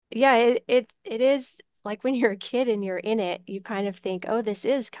yeah, it is like when you're a kid and you're in it, you kind of think, oh, this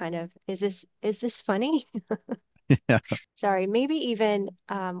is kind of, is this funny? Yeah. Sorry, maybe even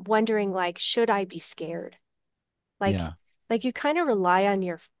wondering like, should I be scared? Like, Yeah. like you kind of rely on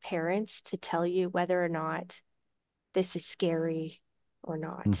your parents to tell you whether or not this is scary or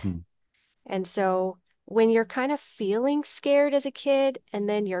not. Hmm. And so when you're kind of feeling scared as a kid, and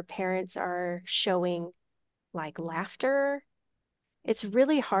then your parents are showing like laughter, it's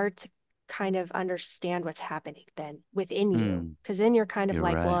really hard to kind of understand what's happening then within you. Mm, Because then you're kind of you're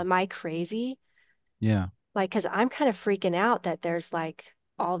like, well, right. am I crazy? Yeah. Like, because I'm kind of freaking out that there's like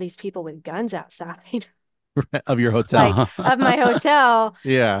all these people with guns outside, Of your hotel. like of my hotel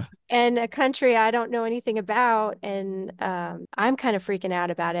Yeah. and a country I don't know anything about. And I'm kind of freaking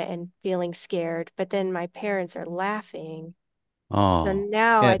out about it and feeling scared. But then my parents are laughing. So Oh,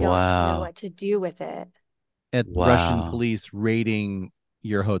 now I at don't know wow. what to do with it. At Russian Wow. police raiding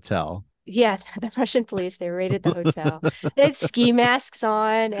your hotel. Yes, the Russian police, they raided the hotel. They had ski masks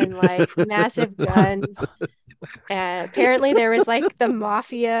on and like massive guns. And apparently there was like the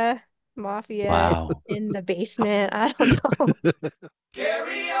mafia Wow. in the basement. I don't know.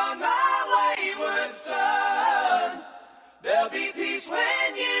 Carry on my wayward son. There'll be peace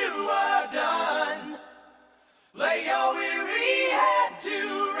when you are done. Lay your weary head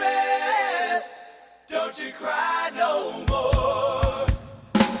to rest. Don't you cry no more.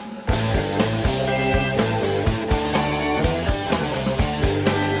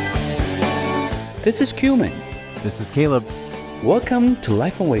 This is Cumin. This is Caleb. Welcome to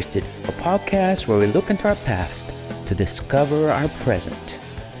Life Unwasted, a podcast where we look into our past to discover our present.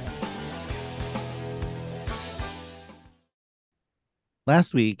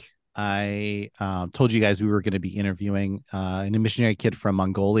 Last week, I told you guys we were going to be interviewing a missionary kid from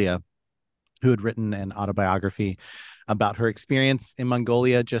Mongolia who had written an autobiography about her experience in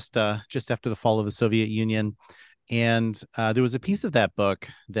Mongolia just after the fall of the Soviet Union. And there was a piece of that book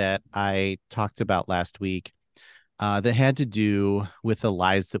that I talked about last week that had to do with the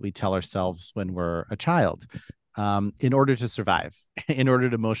lies that we tell ourselves when we're a child in order to survive, in order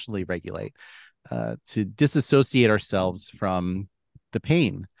to emotionally regulate, to disassociate ourselves from the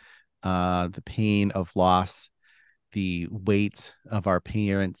the pain of loss, the weight of our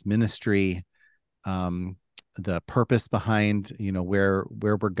parents' ministry, um, the purpose behind where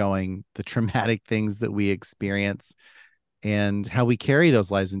we're going, the traumatic things that we experience, and how we carry those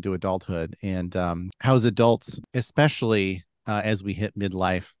lives into adulthood, and how as adults, especially as we hit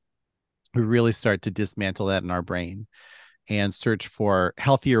midlife, we really start to dismantle that in our brain and search for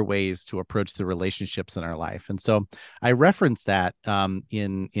healthier ways to approach the relationships in our life. And so I referenced that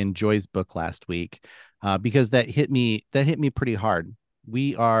in Joy's book last week because that hit me pretty hard.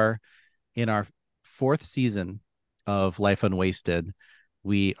 We are in our fourth season of Life Unwasted.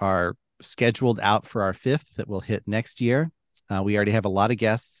 We are scheduled out for our fifth that will hit next year. We already have a lot of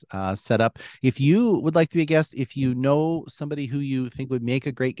guests set up. If you would like to be a guest, if you know somebody who you think would make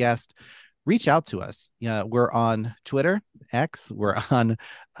a great guest, reach out to us. We're on Twitter, X, we're on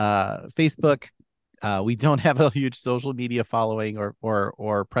Facebook. We don't have a huge social media following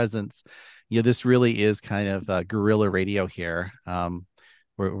or presence. This really is kind of guerrilla radio here.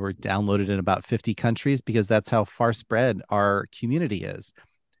 We're downloaded in about 50 countries because that's how far spread our community is.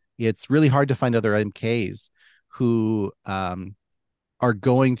 It's really hard to find other MKs who are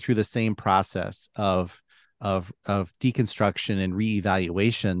going through the same process of deconstruction and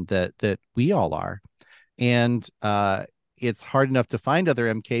reevaluation that we all are. And it's hard enough to find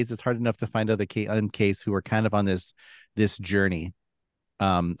other MKs. It's hard enough to find other MKs who are kind of on this journey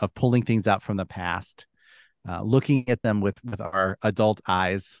of pulling things out from the past, looking at them with our adult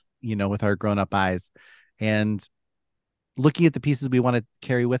eyes, with our grown up eyes, and looking at the pieces we want to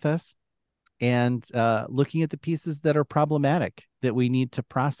carry with us, and looking at the pieces that are problematic that we need to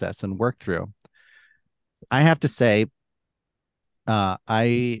process and work through. I have to say,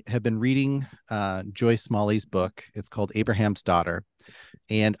 I have been reading Joyce Smalley's book. It's called Abraham's Daughter.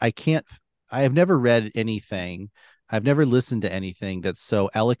 And I have never read anything, I've never listened to anything that so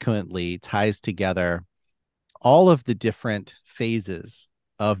eloquently ties together all of the different phases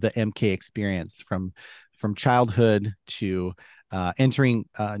of the MK experience from childhood to entering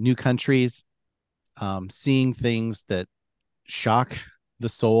new countries, seeing things that shock the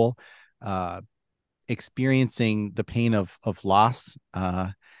soul, uh, experiencing the pain of loss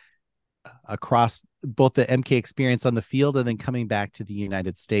across both the MK experience on the field and then coming back to the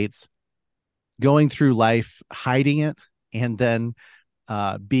United States, going through life hiding it, and then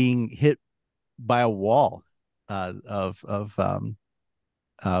being hit by a wall of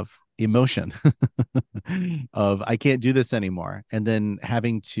emotion of I can't do this anymore, and then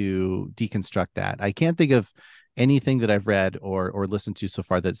having to deconstruct that. I can't think of anything that I've read or listened to so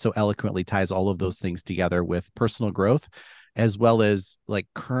far that so eloquently ties all of those things together with personal growth, as well as like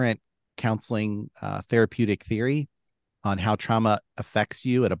current counseling, therapeutic theory on how trauma affects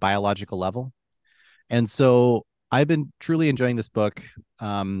you at a biological level. And so I've been truly enjoying this book.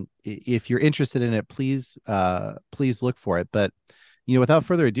 If you're interested in it, please look for it. But without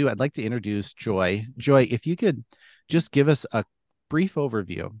further ado, I'd like to introduce Joy. Joy, if you could just give us a brief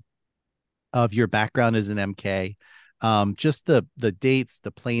overview of your background as an MK, just the dates,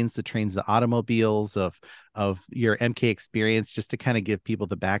 the planes, the trains, the automobiles of your MK experience, just to kind of give people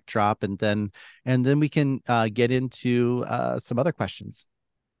the backdrop, and then we can get into some other questions.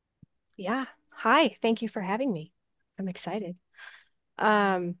 Yeah. Hi. Thank you for having me. I'm excited.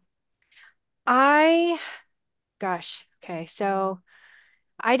 Um, I, gosh, okay. So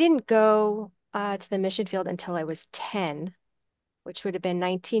I didn't go to the mission field until I was 10, which would have been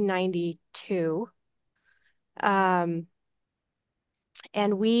 1992. Um,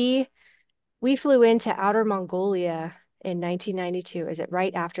 and we flew into Outer Mongolia in 1992. Is it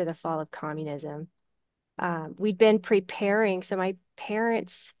right after the fall of communism? We'd been preparing. So my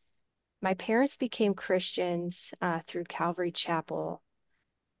parents became Christians through Calvary Chapel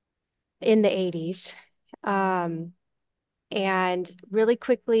in the 80s. And really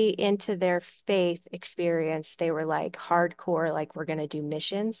quickly into their faith experience, they were like hardcore, like we're going to do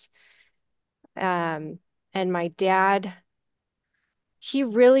missions. And my dad, he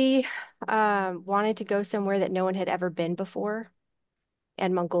really wanted to go somewhere that no one had ever been before.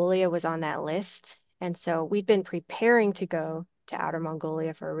 And Mongolia was on that list. And so we'd been preparing to go to Outer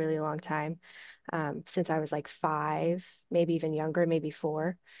Mongolia for a really long time, since I was like 5, maybe even younger, maybe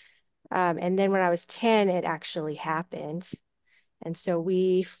 4. And then when I was 10, it actually happened. And so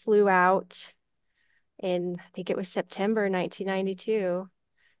we flew out in, I think it was September 1992.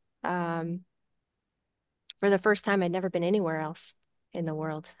 For the first time, I'd never been anywhere else in the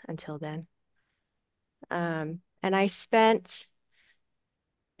world until then. And I spent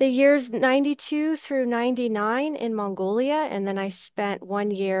the years 92 through 99 in Mongolia. And then I spent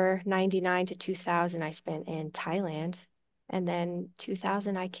 1 year, 99 to 2000, I spent in Thailand. And then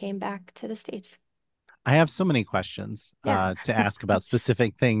 2000, I came back to the States. I have so many questions Yeah. to ask about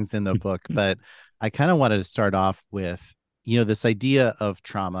specific things in the book, but I kind of wanted to start off with, this idea of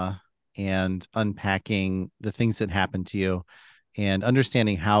trauma and unpacking the things that happened to you and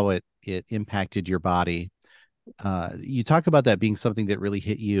understanding how it impacted your body. You talk about that being something that really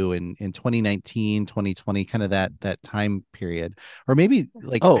hit you in 2019, 2020, kind of that time period, or maybe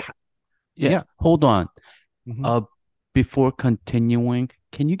like, Oh, yeah. yeah. Hold on. Mhm. Before continuing,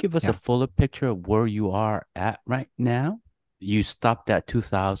 can you give us Yeah. a fuller picture of where you are at right now? You stopped at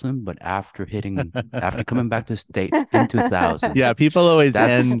 2000, but after coming back to the States in 2000, Yeah, people always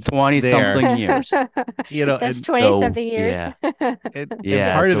that's end 20 there, something years. That's and 20 So, something years. yeah. and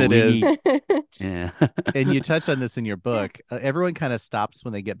Yeah. part of So it we is, need, yeah. and you touch on this in your book, everyone kind of stops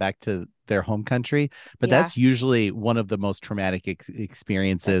when they get back to their home country, but Yeah, that's usually one of the most traumatic that's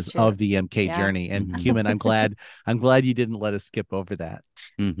experiences true. of the MK Yeah. journey. And hmm Cumin, I'm glad you didn't let us skip over that.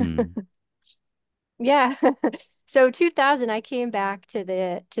 hmm Yeah. So 2000, I came back to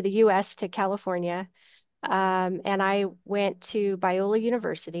the US, to California. And I went to Biola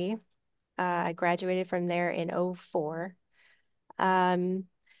University. I graduated from there in '04. Um,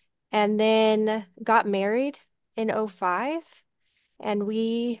 and then got married in '05. And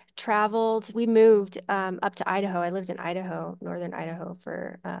we moved up to Idaho. I lived in Idaho, northern Idaho,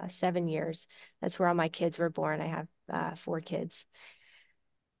 for 7 years. That's where all my kids were born. I have 4 kids.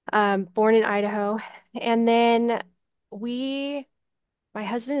 Born in Idaho. And then we, my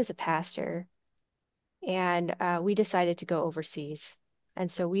husband is a pastor, and we decided to go overseas. And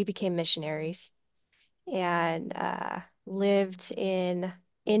so we became missionaries and lived in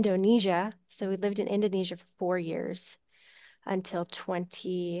Indonesia. So we lived in Indonesia for 4 years until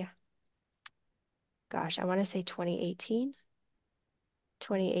I want to say 2018.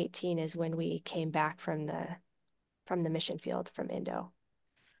 2018 is when we came back from the mission field from Indo.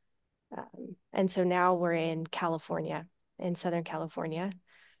 And so now we're in California, in Southern California.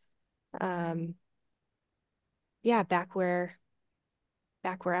 Um, yeah, back where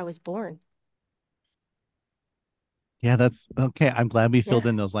I was born. Yeah, that's okay. I'm glad we Yeah, filled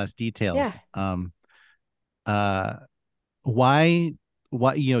in those last yeah. details. Uh, why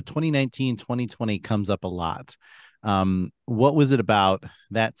 2019, 2020 comes up a lot. What was it about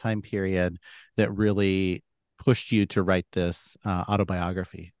that time period that really pushed you to write this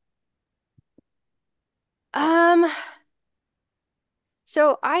autobiography? Um,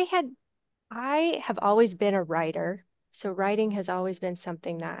 So I have always been a writer. So writing has always been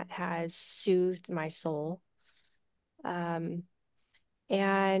something that has soothed my soul. Um,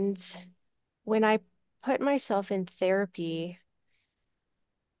 and when I put myself in therapy,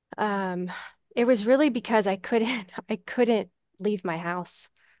 um, it was really because I couldn't leave my house.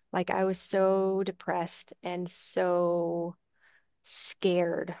 Like I was so depressed and so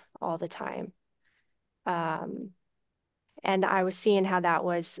scared all the time. Um, and I was seeing how that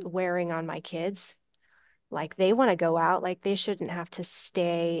was wearing on my kids. Like they want to go out, like they shouldn't have to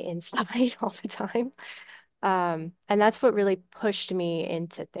stay inside all the time. And that's what really pushed me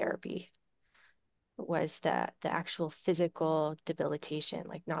into therapy was the actual physical debilitation,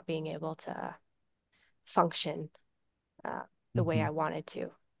 like not being able to function uh, the way Mhm. I wanted to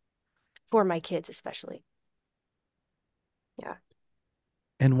for my kids, especially. Yeah.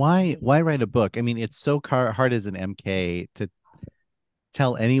 And why write a book? I mean, it's so hard as an MK to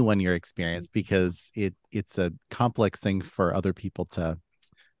tell anyone your experience because it's a complex thing for other people to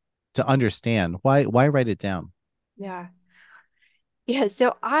understand. Why write it down? Yeah. Yeah.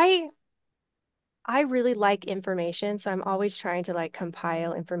 So I really like information, so I'm always trying to like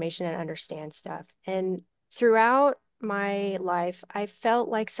compile information and understand stuff. And throughout my life, I felt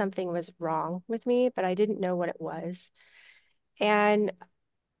like something was wrong with me, but I didn't know what it was. And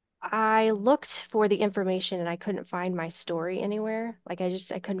I looked for the information and I couldn't find my story anywhere. Like I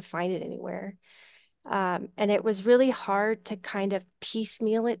couldn't find it anywhere. And it was really hard to kind of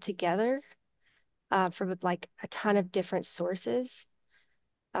piecemeal it together from like a ton of different sources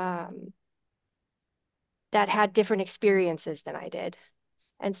um, that had different experiences than I did.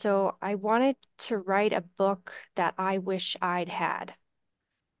 And so I wanted to write a book that I wish I'd had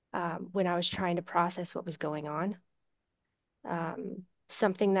when I was trying to process what was going on.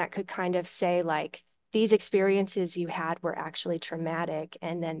 Something that could kind of say, like, these experiences you had were actually traumatic,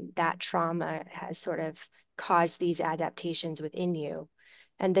 and then that trauma has sort of caused these adaptations within you.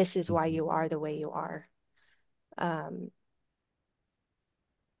 And this is why Mhm. you are the way you are. Um,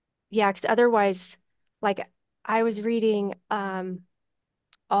 yeah, because otherwise, like, I was reading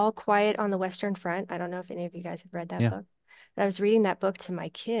All Quiet on the Western Front. I don't know if any of you guys have read that Yeah. book. But I was reading that book to my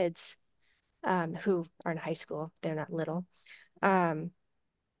kids, who are in high school. They're not little. Um,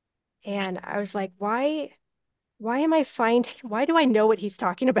 and I was like, why am I finding, why do I know what he's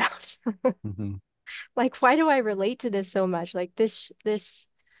talking about? Mhm. Like, why do I relate to this so much? Like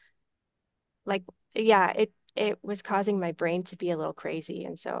like, yeah, it was causing my brain to be a little crazy.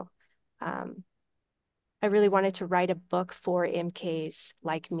 And so, um, I really wanted to write a book for MKs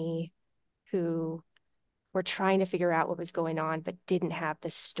like me who were trying to figure out what was going on, but didn't have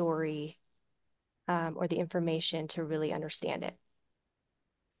the story, or the information to really understand it.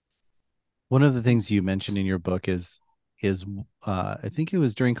 One of the things you mentioned in your book is I think it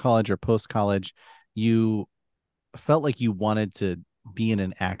was during college or post college, you felt like you wanted to be in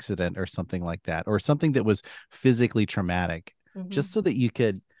an accident or something like that, or something that was physically traumatic, Mhm. just so that you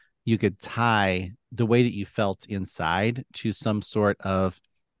could tie the way that you felt inside to some sort of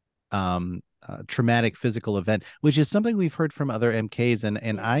traumatic physical event, which is something we've heard from other MKs, and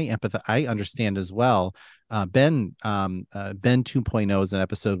Yeah. I understand as well. Ben 2.0 is an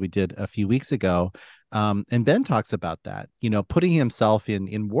episode we did a few weeks ago. And Ben talks about that, putting himself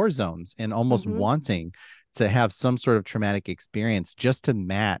in war zones and almost Hmm. wanting to have some sort of traumatic experience just to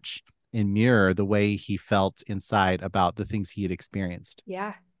match and mirror the way he felt inside about the things he had experienced.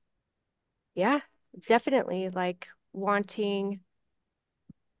 Yeah. Yeah. Definitely like wanting,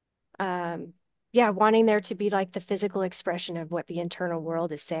 um, yeah, wanting there to be like the physical expression of what the internal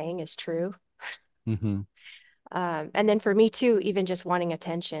world is saying is true. Mm-hmm. And then for me too, even just wanting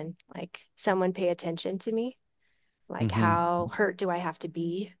attention, like someone pay attention to me. Like Mm-hmm. how hurt do I have to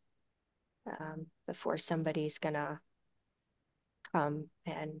be, before somebody's gonna come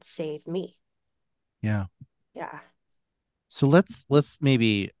and save me? Yeah. Yeah. So let's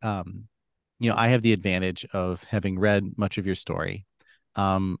maybe I have the advantage of having read much of your story.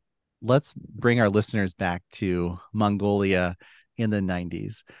 Um, let's bring our listeners back to Mongolia in the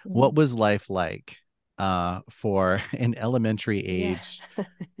 90s. Mhm. What was life like for an elementary Yeah. age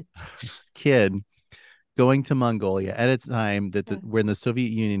kid going to Mongolia at a time that Yeah. when the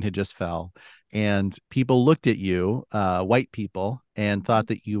Soviet Union had just fell, and people looked at you, white people, and Mhm. thought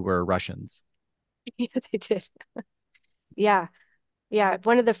that you were Russians? Yeah, they did. Yeah. Yeah.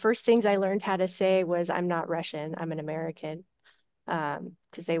 One of the first things I learned how to say was, I'm not Russian, I'm an American.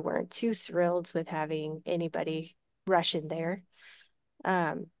 Because they weren't too thrilled with having anybody Russian there.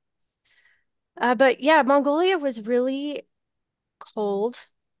 Um, but yeah, Mongolia was really cold.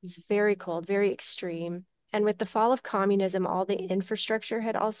 It's very cold, very extreme. And with the fall of communism, all the infrastructure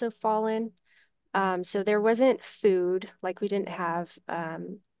had also fallen. So there wasn't food, like we didn't have,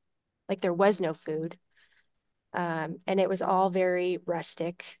 like there was no food. And it was all very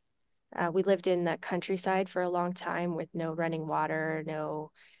rustic. We lived in the countryside for a long time with no running water,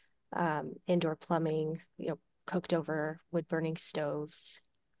 no indoor plumbing, cooked over wood burning stoves.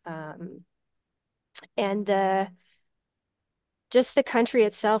 And just the country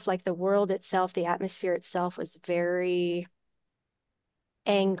itself, like the world itself, the atmosphere itself was very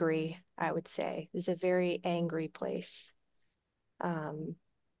angry, I would say. It was a very angry place.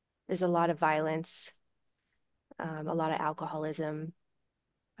 There's a lot of violence, a lot of alcoholism,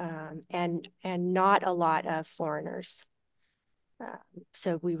 and not a lot of foreigners.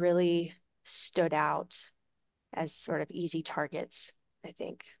 So we really stood out as sort of easy targets, I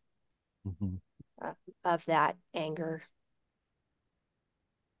think, of that anger.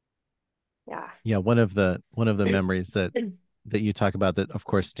 Yeah. Yeah, one of the memories that you talk about that of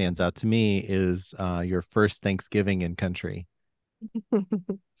course stands out to me is your first Thanksgiving in country.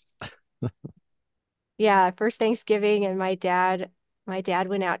 Yeah, first Thanksgiving, and my dad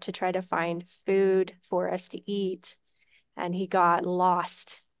went out to try to find food for us to eat, and he got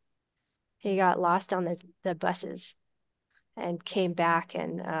lost. He got lost on the buses and came back,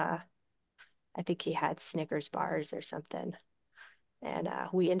 and I think he had Snickers bars or something. And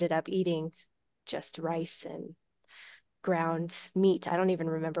we ended up eating just rice and ground meat. I don't even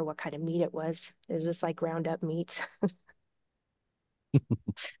remember what kind of meat it was. It was just like ground up meat.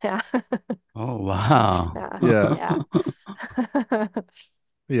 Yeah. Oh, wow. Yeah. Yeah.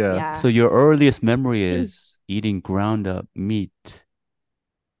 Yeah. Yeah. So your earliest memory is eating ground up meat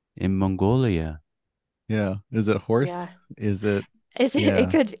in Mongolia. Yeah. Is it horse? Yeah. Is it It yeah.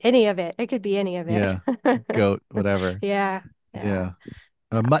 could any of it. It could be any of it. Yeah. Goat, whatever. Yeah. Yeah.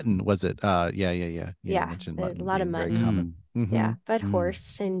 Yeah. Mutton, was it? Yeah. You Yeah. mentioned There's a mutton lot of being very mutton. common. Yeah. But Mm.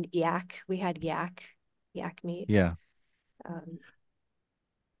 horse and yak. We had yak meat. Yeah. Um,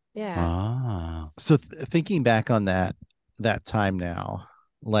 yeah. Ah. So thinking back on that time now,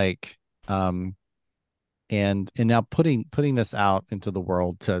 like and now putting this out into the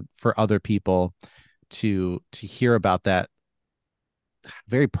world for other people to hear about that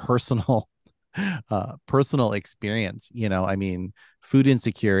very personal personal experience, I mean, food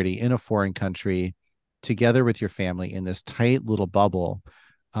insecurity in a foreign country together with your family in this tight little bubble.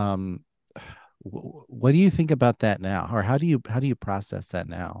 What do you think about that now, or how do you process that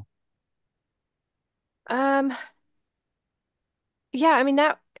now? Um, yeah, I mean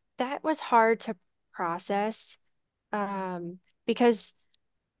that was hard to process. Because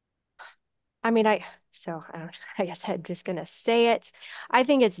I mean I don't I guess I'm just gonna say it. I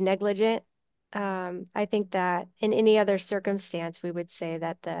think it's negligent. I think that in any other circumstance we would say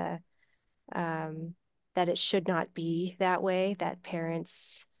that um that it should not be that way, that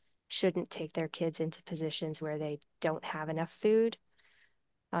parents shouldn't take their kids into positions where they don't have enough food.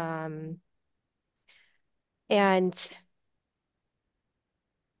 Um, and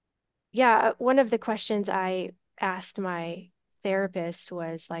yeah, one of the questions I asked my therapist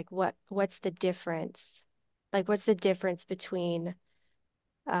was like, what's the difference? Like, what's the difference between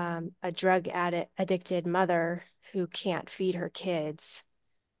a addicted mother who can't feed her kids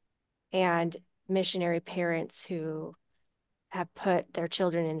and missionary parents who have put their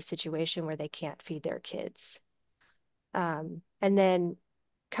children in a situation where they can't feed their kids? And then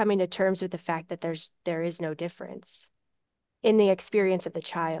coming to terms with the fact that there is no difference in the experience of the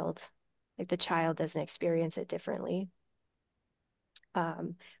child. Like the child doesn't experience it differently.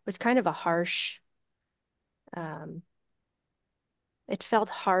 Was kind of a harsh, um, it felt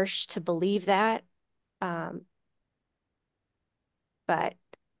harsh to believe that, um, but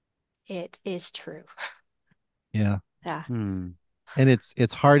it is true. Yeah. Yeah. Hmm. And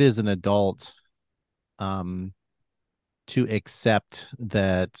it's hard as an adult to accept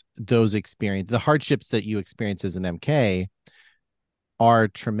that the hardships that you experience as an MK are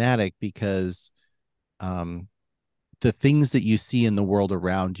traumatic because the things that you see in the world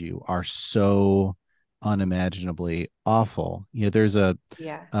around you are so unimaginably awful. There's a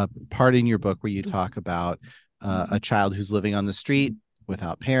Yeah. part in your book where you talk about a child who's living on the street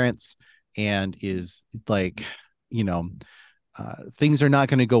without parents and is like, things are not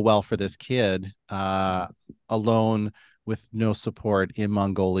going to go well for this kid alone with no support in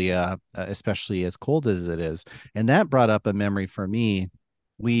Mongolia, especially as cold as it is. And that brought up a memory for me.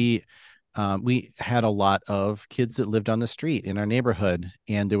 We had a lot of kids that lived on the street in our neighborhood.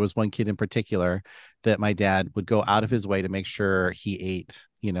 And there was one kid in particular that my dad would go out of his way to make sure he ate,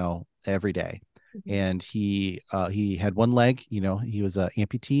 every day. And he had one leg, he was an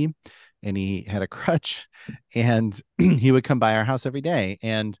amputee, and he had a crutch, and he would come by our house every day,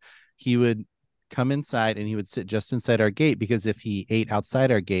 and he would come inside and he would sit just inside our gate, because if he ate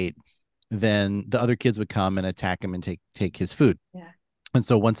outside our gate, then the other kids would come and attack him and take his food. Yeah. And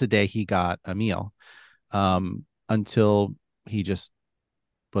so once a day he got a meal, until he just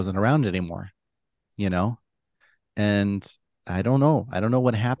wasn't around anymore, you know? And I don't know. I don't know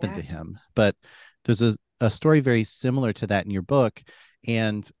what happened to him, but there's a story very similar to that in your book.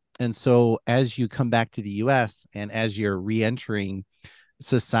 And so as you come back to the US and as you're re-entering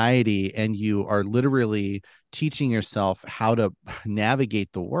society and you are literally teaching yourself how to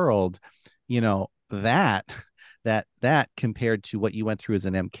navigate the world, that compared to what you went through as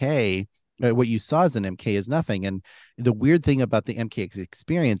an MK, what you saw as an MK is nothing. And the weird thing about the MK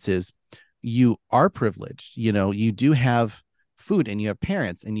experience is you are privileged. You do have food and you have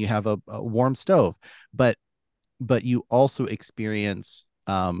parents and you have a warm stove, but you also experience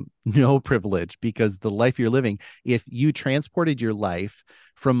no privilege, because the life you're living, if you transported your life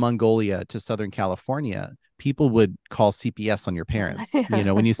from Mongolia to Southern California, people would call CPS on your parents.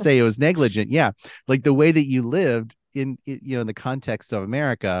 When you say it was negligent, yeah, like the way that you lived in the context of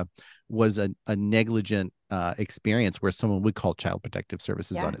America was a negligent experience where someone would call Child Protective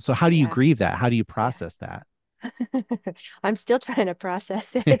Services on it. So how do you grieve that? How do you process that? I'm still trying to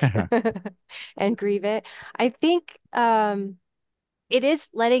process it and grieve it. I think it is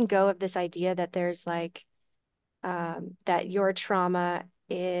letting go of this idea that there's like that your trauma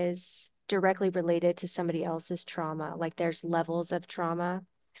is directly related to somebody else's trauma. Like there's levels of trauma,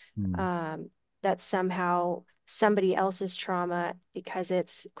 that somehow somebody else's trauma, because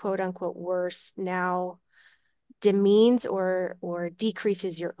it's quote unquote worse, now demeans or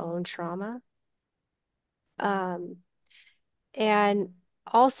decreases your own trauma. And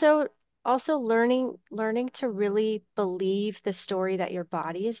also learning to really believe the story that your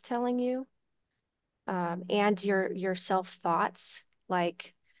body is telling you, and your self thoughts.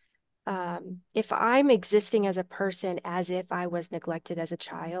 Like, if I'm existing as a person as if I was neglected as a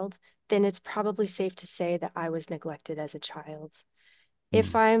child, then it's probably safe to say that I was neglected as a child.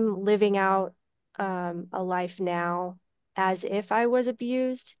 If I'm living out a life now as if I was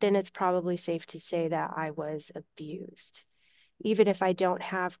abused, then it's probably safe to say that I was abused, even if I don't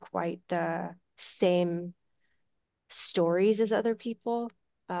have quite the same stories as other people.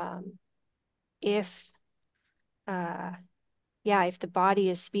 If if the body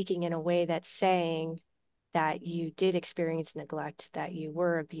is speaking in a way that's saying that you did experience neglect, that you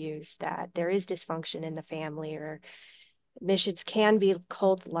were abused, that there is dysfunction in the family, or missions can be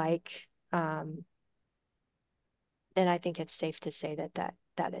cult-like, then I think it's safe to say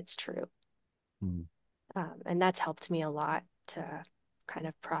that it's true. And that's helped me a lot to kind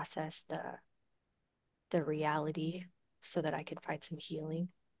of process the reality so that I could find some healing.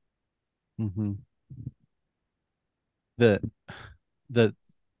 The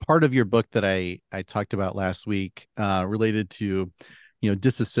part of your book that I talked about last week, related to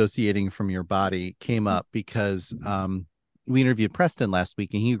disassociating from your body, came up because we interviewed Preston last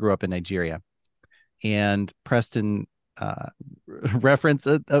week, and he grew up in Nigeria. And Preston referenced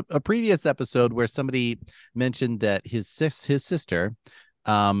a previous episode where somebody mentioned that his sister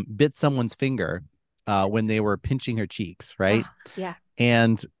bit someone's finger when they were pinching her cheeks, right? Yeah.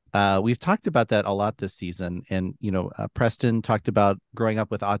 And we've talked about that a lot this season. And, Preston talked about growing up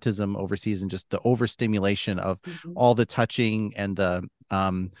with autism overseas and just the overstimulation of all the touching and the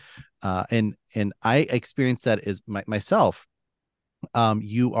and I experienced that as myself.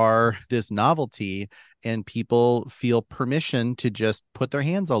 You are this novelty, and people feel permission to just put their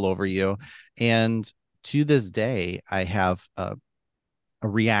hands all over you. And to this day, I have a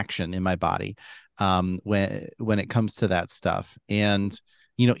reaction in my body when it comes to that stuff. And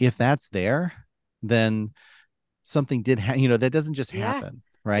if that's there, then something did that doesn't just happen,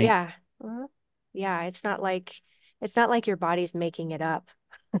 right? Yeah. Yeah, it's not like your body's making it up.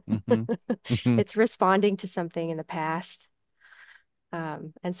 It's responding to something in the past.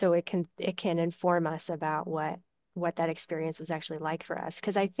 And so it can inform us about what that experience was actually like for us.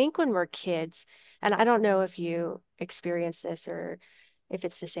 Because I think when we're kids, and I don't know if you experience this or if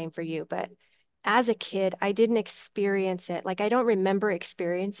it's the same for you, but as a kid, I didn't experience it. Like, I don't remember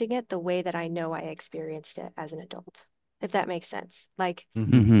experiencing it the way that I know I experienced it as an adult, if that makes sense. Like,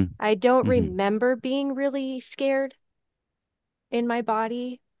 I don't remember being really scared in my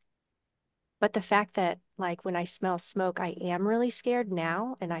body. But the fact that, like, when I smell smoke, I am really scared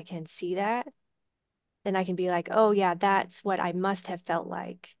now, and I can see that, then I can be like, oh, yeah, that's what I must have felt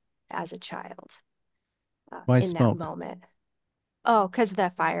like as a child. Why in smoke? that moment. Oh, because of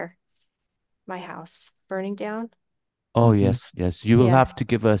that fire. My house burning down. Oh, Mhm. yes, yes. You will Yeah. have to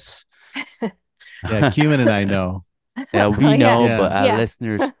give us. Yeah, Cumin and I know. Yeah, Oh we yeah. know, but Yeah. our Yeah.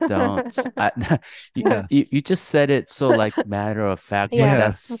 listeners don't. You, Yeah. you just said it so like matter of fact, but Yeah. Yeah.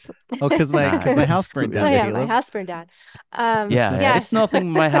 that's Oh, because my not house burned Oh down, yeah, really. my Caleb. house burned down. Yeah, Yeah. it's nothing.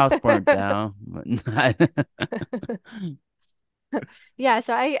 My house burned down. Yeah,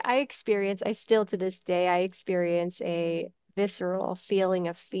 so I still to this day, I experience a visceral feeling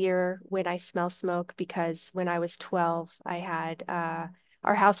of fear when I smell smoke because when I was 12, I had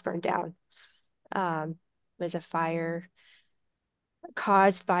our house burned down. It was a fire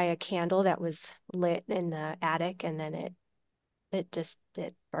caused by a candle that was lit in the attic, and then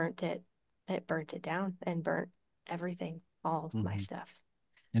it burnt it down and burnt everything, all of my Mhm. stuff.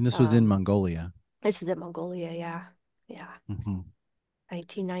 And this was in Um, Mongolia. this was in Mongolia, yeah. Yeah. Mhm.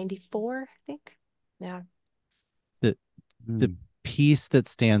 1994, I think. Yeah. The the Hmm. piece that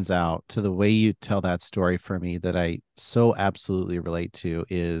stands out to the way you tell that story for me that I so absolutely relate to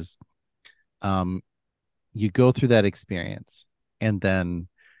is um you go through that experience and then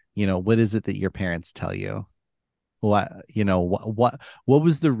what is it that your parents tell you? What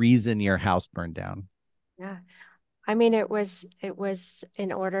was the reason your house burned down? Yeah. I mean, it was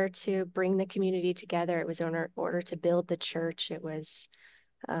in order to bring the community together. It was in order to build the church.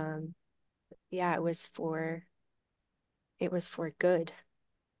 Um, yeah, it was for good.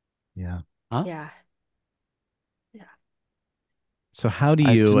 Yeah. Huh? Yeah. Yeah. So how do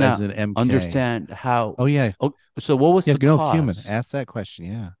I do you as not an MK? understand how. Oh yeah. Oh, so what was Yeah, the no, Cumin. cause? Ask that question.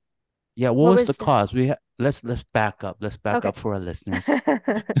 Yeah. Yeah, what What was the was the cause? Let's back up. Let's back okay. up for our listeners.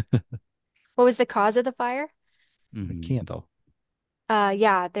 What was the cause of the fire? A Hmm. candle.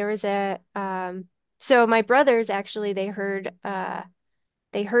 Yeah, there was so my brothers actually they heard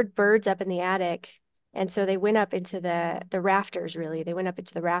birds up in the attic, and so they went up into the rafters really. They went up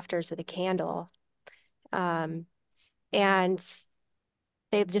into the rafters with a candle. Um and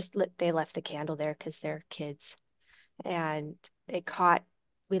they left the candle there because they're kids. And it caught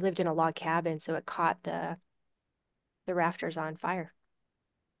we lived in a log cabin, so it caught the rafters on fire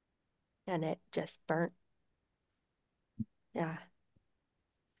and it just burnt. Yeah.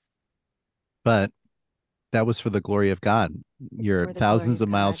 But that was for the glory of God. It's You're for the glory thousands of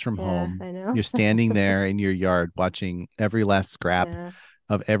of miles God. from Yeah, home. I know. You're standing there in your yard watching every last scrap Yeah.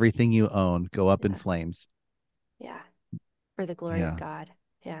 of everything you own go up in Yeah. flames. Yeah. For the glory of Yeah. God.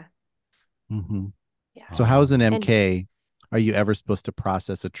 Yeah. Hmm. Yeah. So, how as an And MK are you ever supposed to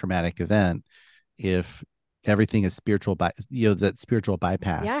process a traumatic event if everything is that spiritual yeah.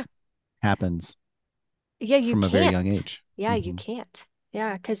 bypass happens Yeah, you from a very young can't. age? Yeah, you Hmm. can't.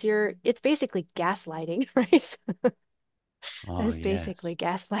 Yeah, because it's basically gaslighting, right? Oh, It's yes. basically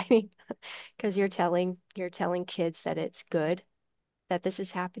gaslighting because you're telling kids that it's good that this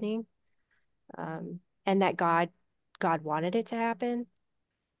is happening, and that God wanted it to happen.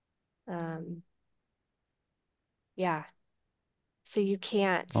 Um, yeah. So you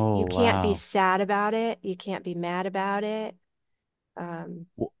Oh, can't be wow. sad about it. You can't be mad about it. Um,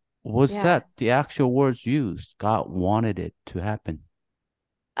 Was yeah. that the actual words used? God wanted it to happen.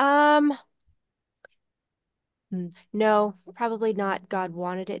 Um, no, probably not. God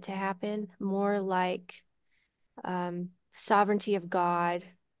wanted it to happen. More like sovereignty of God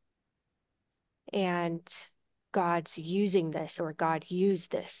and God's using this, or God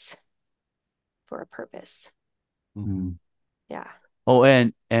used this for a purpose. Hmm. Mm. Yeah. Oh,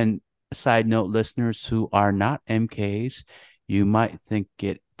 and side note, listeners who are not MKs, you might think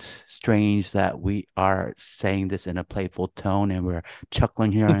it strange that we are saying this in a playful tone and we're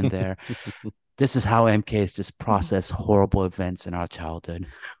chuckling here and there. This is how MKs just process horrible events in our childhood.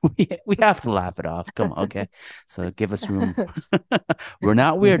 We have to laugh it off. Come on, okay? So give us room. We're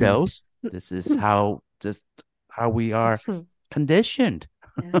not Hmm. weirdos. This is how we are conditioned.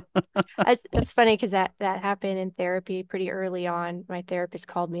 Yeah. It's funny because that happened in therapy pretty early on. My therapist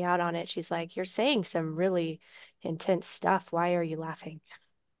called me out on it. She's like, "You're saying some really intense stuff. Why are you laughing?"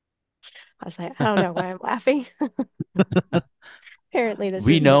 I was like, "I don't know why I'm laughing. Apparently, this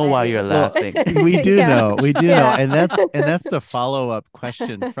We is know what I why need you're to do." Well, laughing. Yeah. we do know, Yeah. and that's the follow-up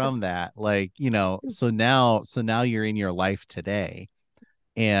question from that. Like, so now you're in your life today,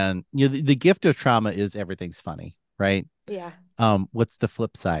 and the gift of trauma is everything's funny, right? Yeah. What's the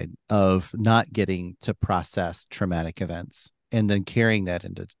flip side of not getting to process traumatic events and then carrying that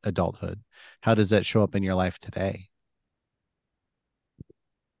into adulthood? How does that show up in your life today?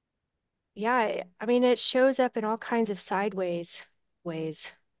 Yeah. I mean, it shows up in all kinds of sideways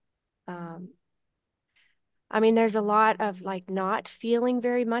ways. Um, I mean, there's a lot of like not feeling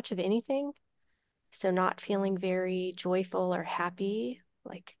very much of anything. So not feeling very joyful or happy,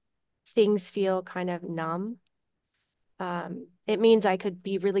 like things feel kind of numb. It means I could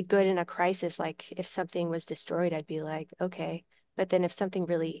be really good in a crisis. Like if something was destroyed, I'd be like, okay. But then if something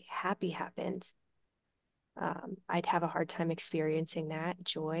really happy happened, I'd have a hard time experiencing that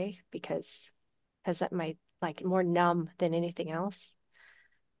joy because that might like more numb than anything else.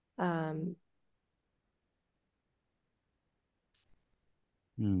 Um,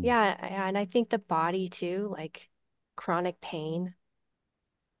 Mm. yeah, and I think the body too, like chronic pain,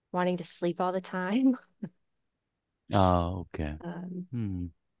 wanting to sleep all the time. Oh, okay.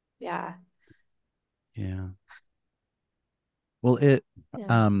 Um, yeah, Yeah. Well, it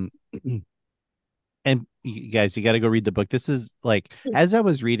yeah. and you guys, you got to go read the book. This is like, as I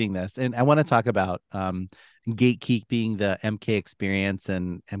was reading this, and I want to talk about gatekeep being the MK experience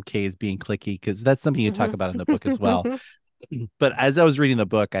and MKs being clicky, because that's something you talk about in the book as well. But as I was reading the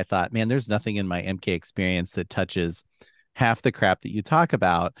book, I thought, man, there's nothing in my MK experience that touches half the crap that you talk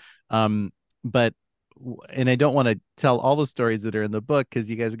about. But and I don't want to tell all the stories that are in the book because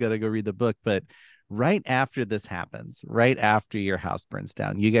you guys got to go read the book. But right after this happens, right after your house burns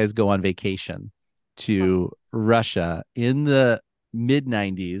down, you guys go on vacation to Russia in the mid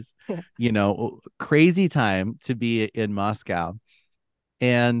 90s, crazy time to be in Moscow.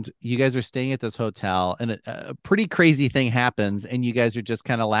 And you guys are staying at this hotel and a pretty crazy thing happens and you guys are just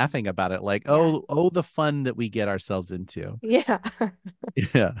kind of laughing about it like, Yeah. oh, the fun that we get ourselves into. Yeah.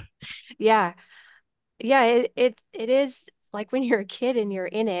 Yeah. Yeah. Yeah, it is like when you're a kid and you're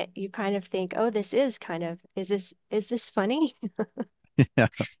in it, you kind of think, oh, this is kind of, is this funny? Yeah.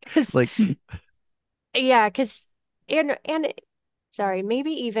 'Cause Like, yeah, because and sorry,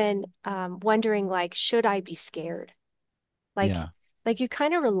 maybe even wondering like, should I be scared? Like yeah. like you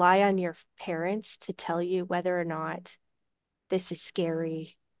kind of rely on your parents to tell you whether or not this is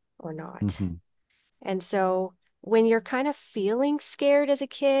scary or not. Mhm. And so when you're kind of feeling scared as a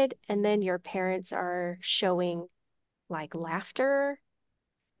kid and then your parents are showing like laughter,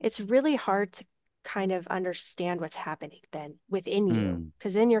 it's really hard to kind of understand what's happening then within you.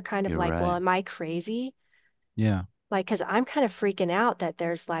 Because then you're kind of You're like, well, right. am I crazy? Yeah. Like, because I'm kind of freaking out that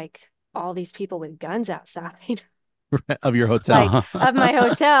there's like all these people with guns outside, Of your hotel. like of my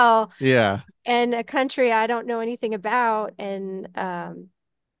hotel Yeah. and a country I don't know anything about. And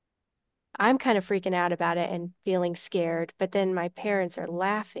I'm kind of freaking out about it and feeling scared. But then my parents are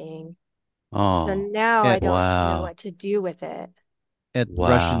laughing. So Oh, now I At don't know wow. what to do with it. at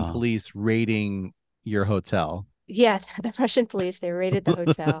Russian Wow. police raiding your hotel. Yeah, the Russian police, they raided the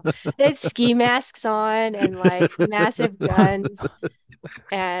hotel. They had ski masks on and like massive guns.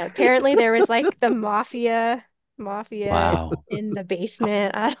 And apparently there was like the mafia Wow. in the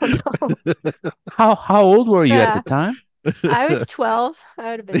basement. I don't know. How old were you at the Yeah. time? I was 12.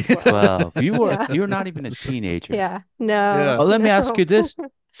 I would have been 12. 12. Yeah. You're not even a teenager. Yeah. No, Yeah. Well, let me ask no. you this,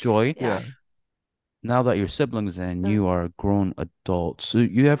 Joy. Yeah. Yeah. Now that your siblings and Uh, you are grown adults, so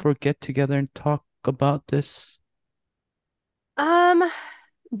you ever get together and talk about this? Um,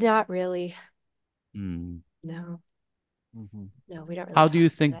 not really. Hmm. No, Mhm. no, we don't really How do talk you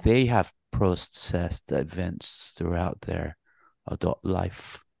think about it. they have processed the events throughout their adult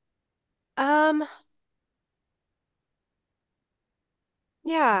life? Um,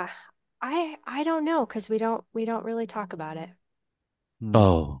 yeah, I don't know because we don't really talk about it. Mhm.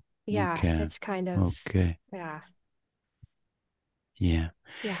 Oh, Yeah, okay. it's kind of Okay. yeah. Yeah.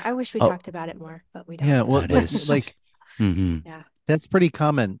 Yeah, I wish we Oh, talked about it more, but we Yeah. don't. Well, that is. like Mm-hmm. Yeah. that's pretty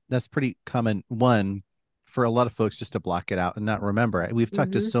common. That's pretty common. One, for a lot of folks just to block it out and not remember it. We've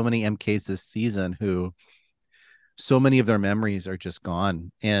talked to Hmm. so many MKs this season who so many of their memories are just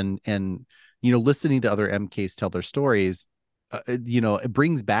gone. And listening to other MKs tell their stories, it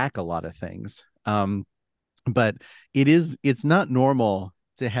brings back a lot of things. But it's not normal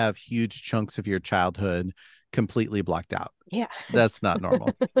to have huge chunks of your childhood completely blocked out. Yeah. That's not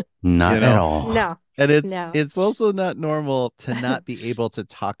normal, you Not at know. all. No, And it's no. it's also not normal to not be able to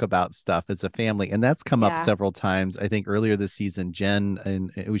talk about stuff as a family. And that's come up Yeah. several times. I think earlier this season, Jen,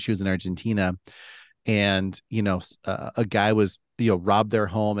 and she was in Argentina, and a guy was robbed their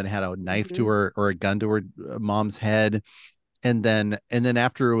home and had a knife to Hmm. her or a gun to her mom's head. And then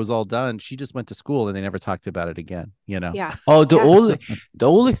after it was all done, she just went to school and they never talked about it again. Yeah. Oh, Yeah. the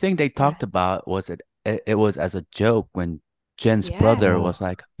only thing they Yeah. talked about was it was as a joke when Jen's Yeah. brother Oh, was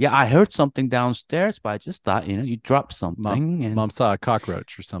like, "Yeah, I heard something downstairs, but I just thought, you dropped mom something." And mom saw a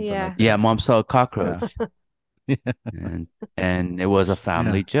cockroach or something Yeah. like yeah, that. mom saw a Yeah. cockroach, and it was a Yeah.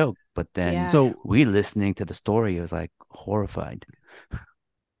 family joke. But then Yeah. So we listening to the story was like horrified.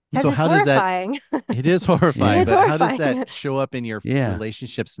 Because it's how does that horrifying. it is horrifying, Yeah, It's but how does that horrifying. show up in your yeah.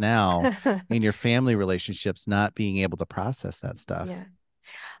 relationships now, in your family relationships, not being able to process that stuff? Yeah.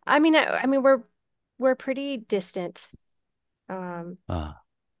 I mean, we're pretty distant. Um, Ah,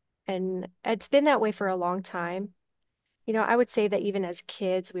 and it's been that way for a long time. I would say that even as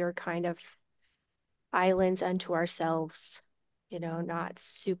kids, we were kind of islands unto ourselves, not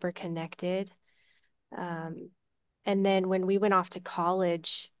super connected. Um, and then when we went off to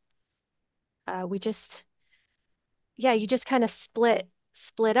college, we just, yeah, you just kind of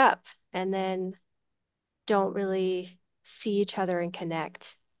split up and then don't really see each other and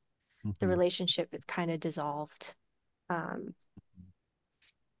connect. The Mhm. relationship kind of dissolved. Um,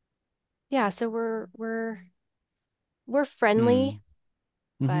 yeah, so we're friendly,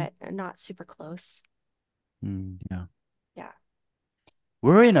 mm, Mhm. but not super close. mm. Yeah. Yeah.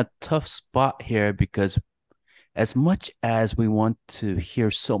 We're in a tough spot here because as much as we want to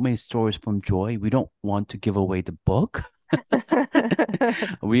hear so many stories from Joy, we don't want to give away the book.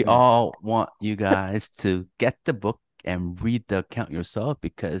 We Mhm. all want you guys to get the book and read the account yourself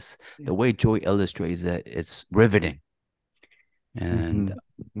because Yeah. the way Joy illustrates it, it's riveting. And Mhm.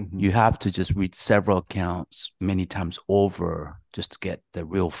 Mhm. you have to just read several accounts many times over just to get the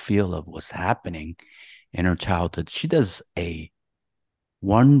real feel of what's happening in her childhood. She does a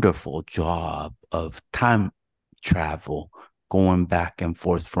wonderful job of time travel, going back and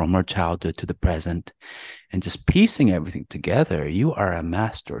forth from her childhood to the present and just piecing everything together. You are a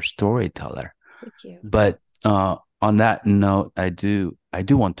master storyteller. Thank you. But on that note, I do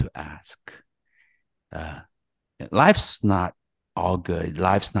want to ask. Uh, Life's not all good.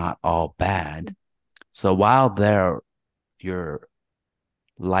 Life's not all bad. So while your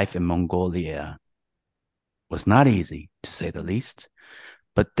life in Mongolia was not easy, to say the least,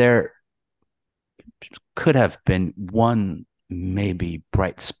 but there could have been one maybe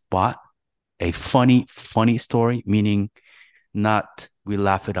bright spot, a funny story, meaning not we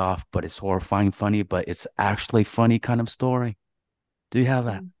laugh it off, but it's horrifying funny, but it's actually funny kind of story. Do you have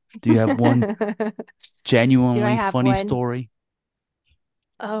that? Mm. Do you have one Do I genuinely have funny one? story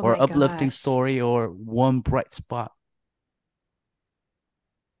Oh or my uplifting gosh. story or one bright spot?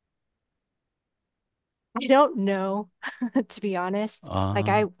 I don't know, to be honest. Like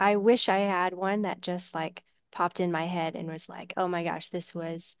Uh, I wish I had one that just like popped in my head and was like, "Oh my gosh, this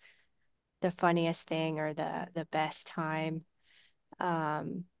was the funniest thing or the best time."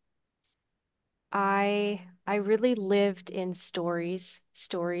 Um, I really lived in stories.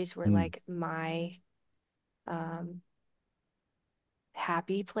 Stories were Mm. like my um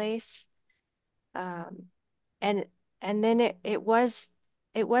happy place. Um, and and then it was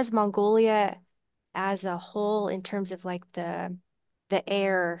Mongolia as a whole in terms of like the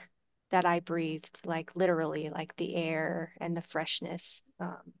air that I breathed, like literally, like the air and the freshness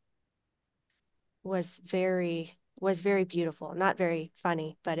was very beautiful. Not very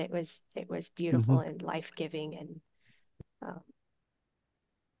funny, but it was beautiful Mhm. and life-giving and um,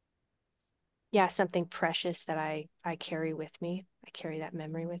 yeah, something precious that I carry with me. I carry that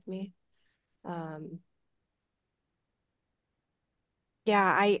memory with me. Um, yeah,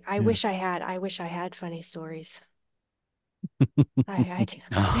 I Yeah. wish I had funny stories. I do.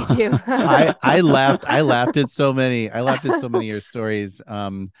 I do. I laughed at so many. I laughed at so many of your stories.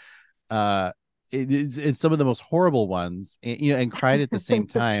 Uh it's some of the most horrible ones, and cried at the same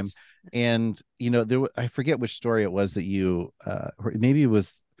time. And I forget which story it was that you or maybe it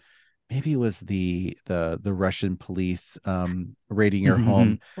was the Russian police raiding your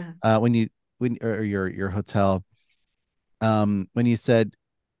home, when you when or your hotel, when you said,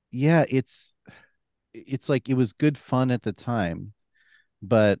 yeah, it's like it was good fun at the time,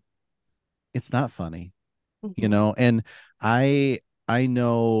 but it's not funny. Mhm. And I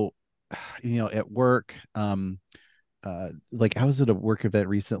know, at work, like I was at a work event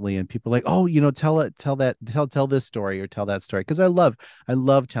recently and people like, oh, tell this story or tell that story, because I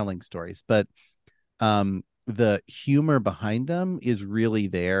love telling stories, but the humor behind them is really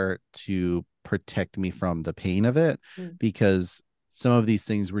there to protect me from the pain of it, Mm. because some of these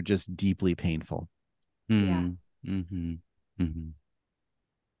things were just deeply painful. Yeah. mm, mm-hmm, mm-hmm.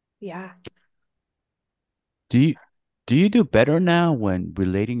 Yeah. Do you do you do better now when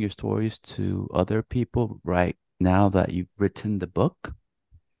relating your stories to other people right now that you've written the book?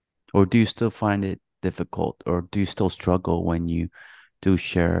 Or do you still find it difficult, or do you still struggle when you do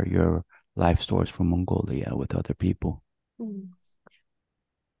share your life stories from Mongolia with other people? Mm.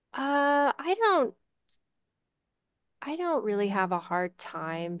 I don't really have a hard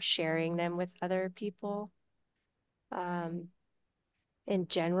time sharing them with other people. Um, in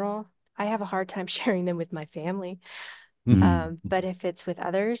general, I have a hard time sharing them with my family. Mhm. Mm, But if it's with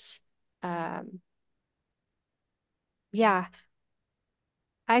others, um, yeah,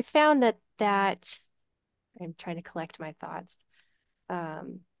 I found that I'm trying to collect my thoughts.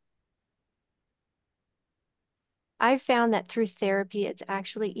 Um, I found that through therapy, it's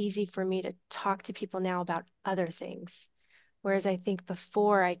actually easy for me to talk to people now about other things. Whereas I think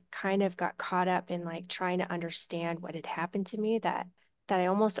before I kind of got caught up in like trying to understand what had happened to me, that I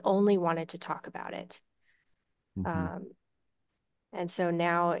almost only wanted to talk about it. Mhm. And so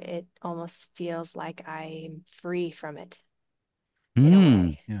now it almost feels like I'm free from it in a Hmm.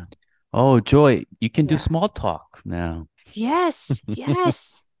 way. Yeah. Oh, Joy, you can do Yeah. small talk now. Yes.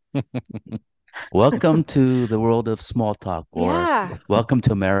 Yes. Welcome to the world of small talk, or Yeah. welcome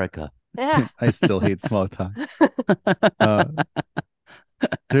to America. Yeah. I still hate small talk. Uh,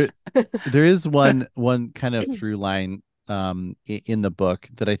 there there is one kind of through line in the book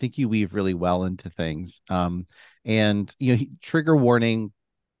that I think you weave really well into things. And trigger warning,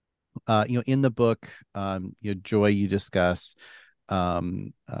 in the book, Joy, you discuss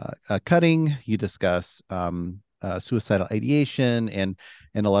cutting, you discuss suicidal ideation and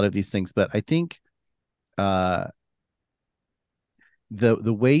a lot of these things. But I think uh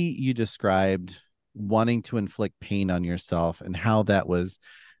the way you described wanting to inflict pain on yourself and how that was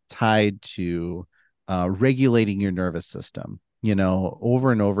tied to regulating your nervous system.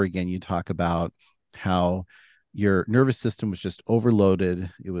 Over and over again, you talk about how your nervous system was just overloaded,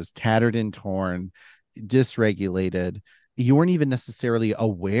 it was tattered and torn, dysregulated. You weren't even necessarily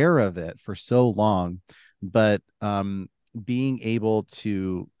aware of it for so long, but being able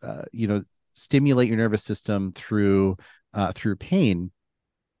to, stimulate your nervous system through pain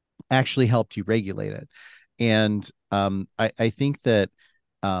actually helped you regulate it. And I think that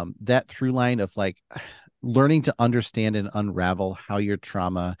that through line of like learning to understand and unravel how your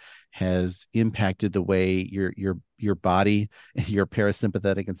trauma has impacted the way your body, your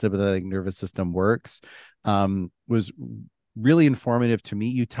parasympathetic and sympathetic nervous system works, was really informative to me.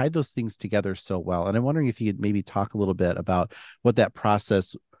 You tied those things together so well, and I'm wondering if you could maybe talk a little bit about what that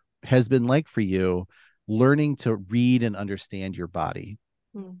process has been like for you, learning to read and understand your body.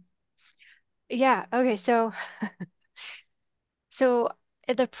 Hmm. Yeah. Okay. So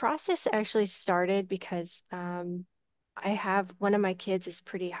the process actually started because I have one of my kids is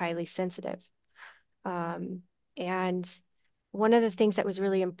pretty highly sensitive. Um, and one of the things that was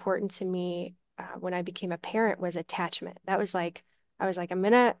really important to me when I became a parent was attachment. That was like, I was like, I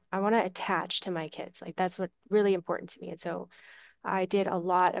want to attach to my kids. Like that's what really important to me. And so I did a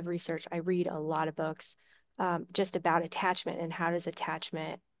lot of research. I read a lot of books just about attachment and how does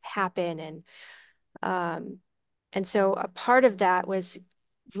attachment happen. Um, and so a part of that was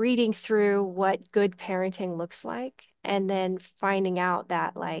reading through what good parenting looks like and then finding out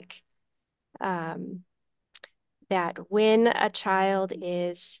that um, that when a child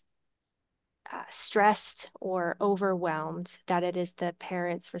is stressed or overwhelmed, that it is the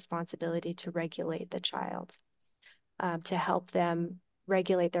parent's responsibility to regulate the child, to help them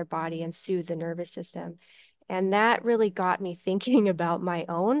regulate their body and soothe the nervous system. And that really got me thinking about my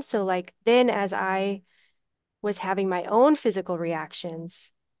own. So like then as I was having my own physical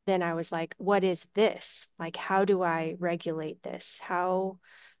reactions, then I was like, what is this? Like, how do I regulate this? How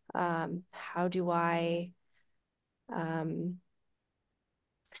do I um,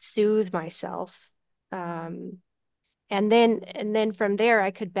 soothe myself? Um, and then from there,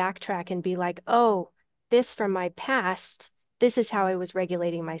 I could backtrack and be like, oh, this from my past, this is how I was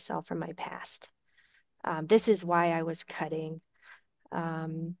regulating myself from my past. This is why I was cutting.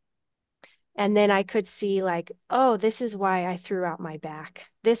 Um, And then I could see like, oh, this is why I threw out my back.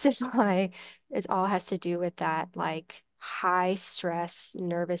 This is why it all has to do with that like high stress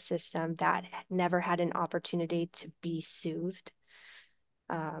nervous system that never had an opportunity to be soothed.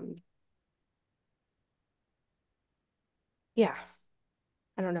 Um, yeah,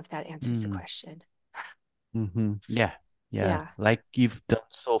 I don't know if that answers the Mm, question. Mm-hmm. yeah, yeah. Yeah. Like you've done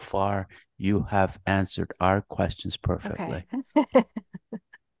so far, you have answered our questions Okay. perfectly.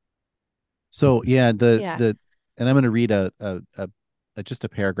 So yeah, Yeah. and I'm going to read just a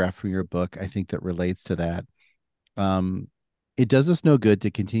paragraph from your book, I think that relates to that. Um, it does us no good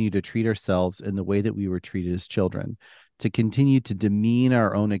to continue to treat ourselves in the way that we were treated as children, to continue to demean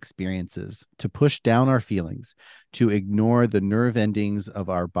our own experiences, to push down our feelings, to ignore the nerve endings of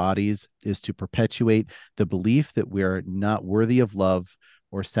our bodies is to perpetuate the belief that we're not worthy of love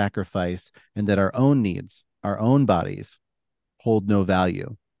or sacrifice and that our own needs, our own bodies hold no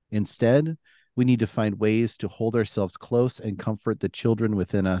value. Instead, we need to find ways to hold ourselves close and comfort the children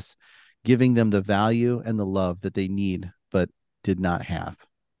within us, giving them the value and the love that they need but did not have.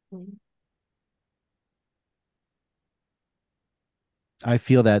 Mhm. I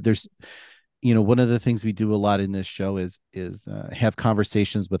feel that there's, one of the things we do a lot in this show is have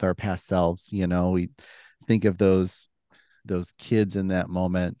conversations with our past selves. We think of those those kids in that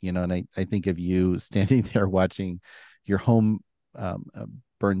moment, you know, and I think of you standing there watching your home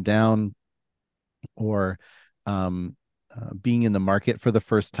burn down, or um, being in the market for the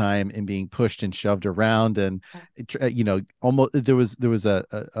first time and being pushed and shoved around, and you know, almost there was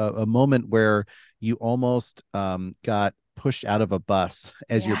a moment where you almost got pushed out of a bus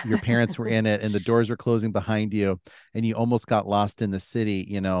as Yeah. your parents were in it and the doors were closing behind you, and you almost got lost in the city.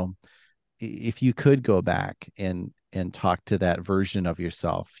 You know, if you could go back and talk to that version of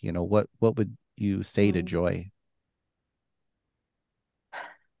yourself, you know, what would you say to Mm. Joy?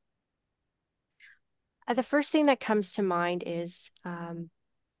 The first thing that comes to mind is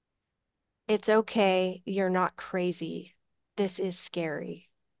it's okay. You're not crazy. This is scary.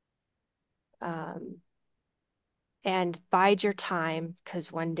 Um, and bide your time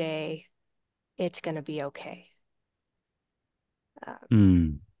because one day it's going to be okay.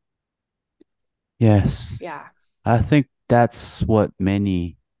 Mm. Yes. Yeah. I think that's what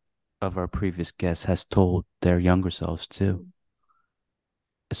many of our previous guests has told their younger selves too.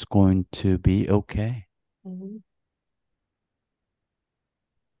 It's going to be okay. Mm-hmm.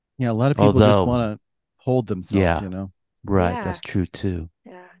 Yeah, a lot of people just Although, want to hold themselves, yeah, you know. right, Yeah. that's true too.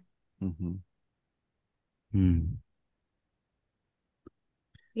 Yeah. Mm-hmm. Mm.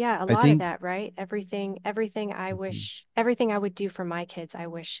 Yeah, a I lot of think. that, right? Everything I Mhm. wish, everything I would do for my kids, I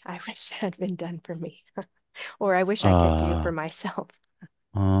wish had been done for me, or I wish I could do for Uh, myself.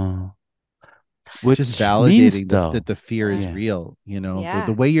 uh, Just which means validating that though, the fear is Yeah. yeah, real, you know, the Yeah.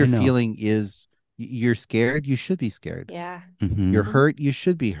 way I you're know. feeling is, you're scared, you should be scared. Yeah. You're Mm-hmm. Hmm. hurt, you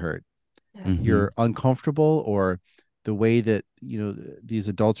should be hurt. Yeah. Mm-hmm. You're uncomfortable, or the way that, you know, these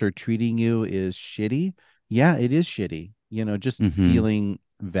adults are treating you is shitty. Yeah, it is shitty. You know, just Mm-hmm. feeling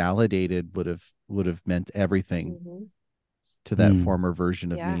validated would have meant everything Hmm. to that Mm. former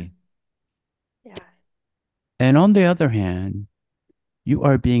version of Yeah. me. Yeah. And on the other hand, you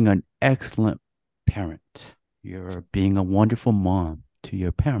are being an excellent parent. You're being a wonderful mom to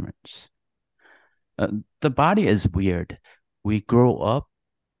your parents. The body is weird. We grow up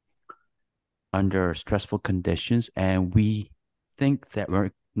under stressful conditions and we think that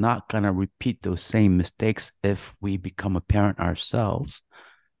we're not going to repeat those same mistakes if we become a parent ourselves.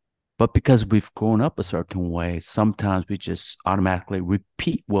 But because we've grown up a certain way, sometimes we just automatically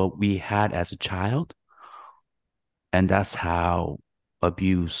repeat what we had as a child. And that's how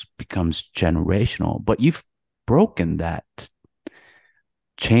abuse becomes generational. But you've broken that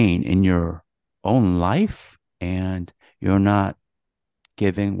chain in your own life, and you're not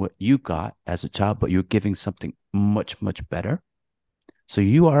giving what you got as a child, but you're giving something much, much better. So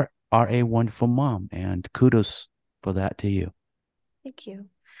you are a wonderful mom, and kudos for that to you. Thank you.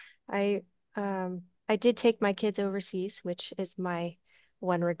 I I did take my kids overseas, which is my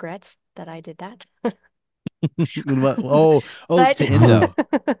one regret that I did that. Oh, But to Indo.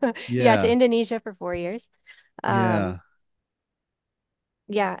 yeah, to Yeah. Indonesia for 4 years. Um, Yeah.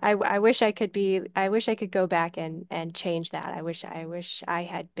 yeah, I wish I could be, I wish I could go back and change that. I wish I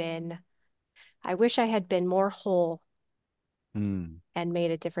had been more whole Mm. and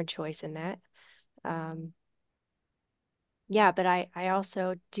made a different choice in that. Um, yeah, but I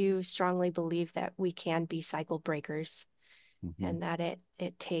also do strongly believe that we can be cycle breakers Mhm. and that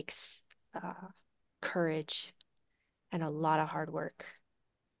it takes courage and a lot of hard work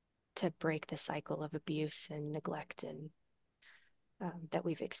to break the cycle of abuse and neglect and that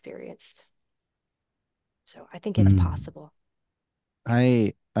we've experienced. So I think it's Mm. possible.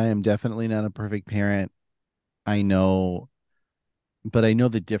 I am definitely not a perfect parent. I know, but I know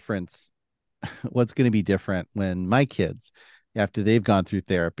the difference. What's going to be different when my kids, after they've gone through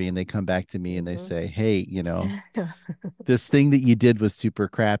therapy and they come back to me and they Hmm. say, "Hey, you know, this thing that you did was super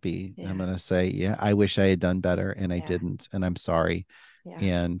crappy." I'm Yeah, going to say, "Yeah, I wish I had done better and I yeah, didn't, and I'm sorry." yeah.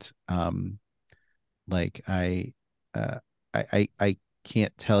 And like uh I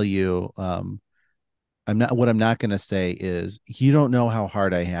can't tell you, what I'm not going to say is, you don't know how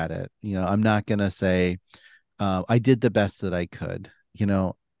hard I had it. You know, I'm not going to say, I did the best that I could. You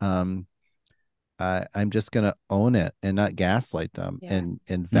know, I'm just going to own it and not gaslight them, Yeah. and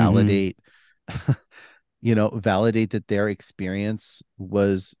Mm-hmm. validate, you know, validate that their experience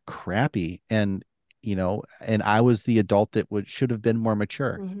was crappy, and, you know, and I was the adult that would should have been more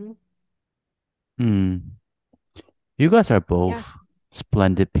mature. Hmm. Mm. You guys are Yeah. both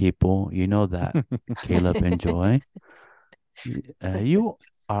splendid people. You know that, Caleb and Joy. You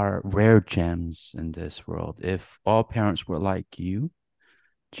are rare gems in this world. If all parents were like you,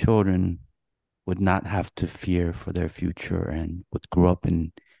 children would not have to fear for their future and would grow up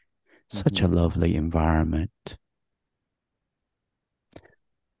in such a Mhm. lovely environment.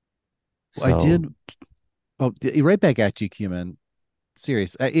 Well, I So, did. Oh, right back at you, Cumin.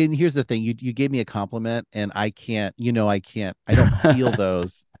 Serious. And here's the thing: you gave me a compliment, and I can't. I don't feel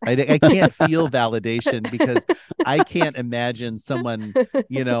those. I can't feel validation because I can't imagine someone.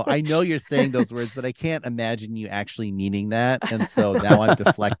 I know you're saying those words, but I can't imagine you actually meaning that. And so now I'm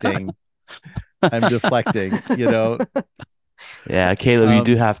deflecting. I'm deflecting. Yeah, Caleb, you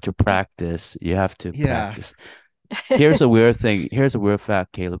do Um. have to practice. You have to Yeah. practice. Here's a weird thing. Here's a weird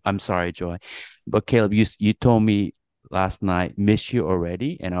fact, Caleb. I'm sorry, Joy, but Caleb, you told me last night, miss you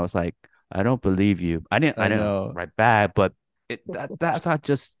already, and I was like, I don't believe you. I I didn't know. write back, but that thought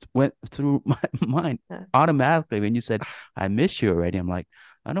just went through my mind automatically when you said I miss you already. I'm like,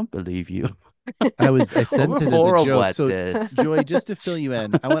 I don't believe you. I sent We're it as a horrible joke. at So, this. Joy, just to fill you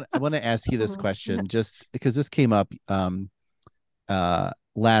in, I want to ask you this question, just because this came up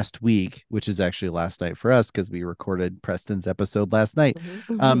last week, which is actually last night for us because we recorded Preston's episode last night.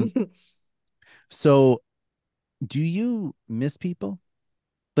 So do you miss people?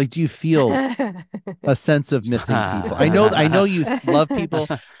 Like, do you feel a sense of missing people? I know you love people.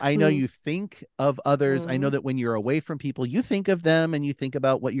 I know you think of others. I know that when you're away from people, you think of them and you think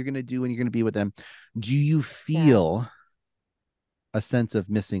about what you're going to do when you're going to be with them. Do you feel a sense of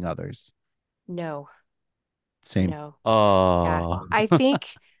missing others? No, Same. no. Yeah. Oh. I think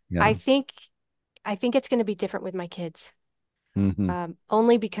Yeah. I think I think it's going to be different with my kids. Mm-hmm.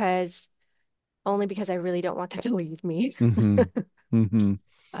 Only because I really don't want them to leave me. Mm-hmm. Mm-hmm.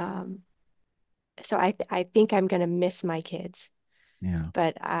 Um, so I think I'm going to miss my kids. Yeah.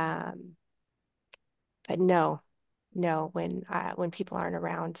 But no, no, when people aren't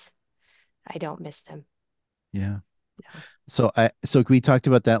around, I don't miss them. Yeah. No. So we talked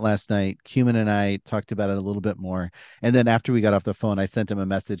about that last night. Cumin and I talked about it a little bit more. And then after we got off the phone, I sent him a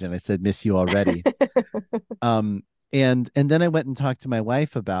message and I said, miss you already. Um, and then I went and talked to my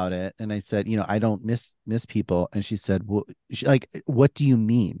wife about it, and I said, I don't miss people. And she said, well, like, what do you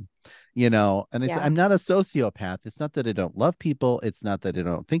mean? And I said, Yeah. I'm not a sociopath. It's not that I don't love people. It's not that I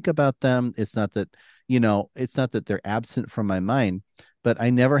don't think about them. It's not that, it's not that they're absent from my mind, but I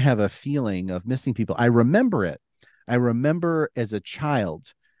never have a feeling of missing people. I remember it. I remember as a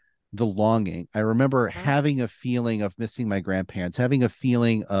child the longing. I remember having a feeling of missing my grandparents, having a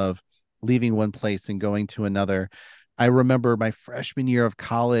feeling of leaving one place and going to another. I remember my freshman year of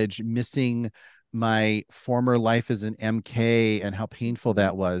college missing my former life as an MK and how painful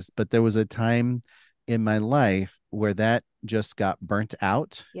that was. But there was a time in my life where that just got burnt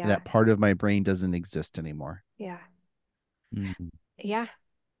out. Yeah. That part of my brain doesn't exist anymore. Yeah. Mm. Yeah.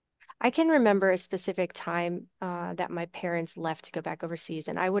 I can remember a specific time that my parents left to go back overseas,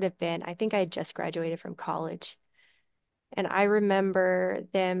 and I think I had just graduated from college. And I remember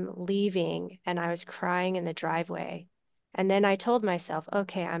them leaving, and I was crying in the driveway. And then I told myself,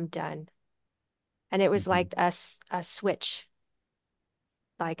 okay, I'm done. And it was like a switch.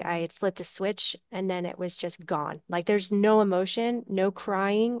 Like I had flipped a switch, and then it was just gone. Like there's no emotion, no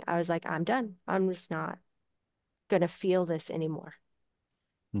crying. I was like, I'm done. I'm just not gonna feel this anymore.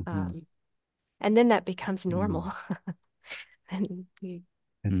 Mm-hmm. And then that becomes normal. And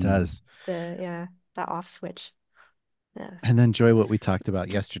It does. the off switch. Yeah. And then Joy, what we talked about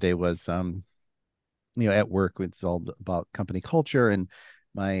yesterday was at work it's all about company culture, and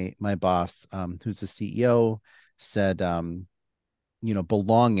my boss, who's the CEO, said,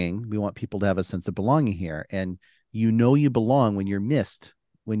 belonging, we want people to have a sense of belonging here, and you belong when you're missed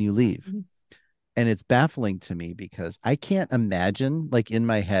when you leave. Mm-hmm. And it's baffling to me because I can't imagine, like in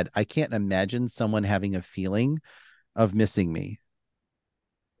my head, I can't imagine someone having a feeling of missing me.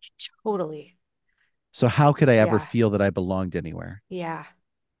 Totally. So how could I ever Yeah. feel that I belonged anywhere? Yeah.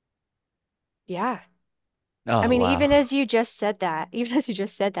 Yeah. Oh, I mean, wow. even as you just said that,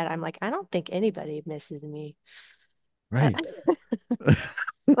 I'm like, I don't think anybody misses me. Right.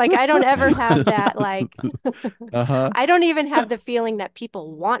 Like I don't ever have that, like Uh-huh. I don't even have the feeling that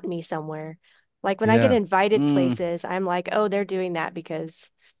people want me somewhere. Like when I get Yeah. invited Mm, places, I'm like, oh, they're doing that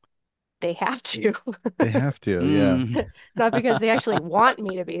because they have to, They have to. Yeah. mm. not because they actually want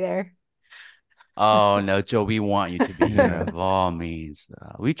me to be there. Oh no, Joe, we want you to be here Yeah. of all means.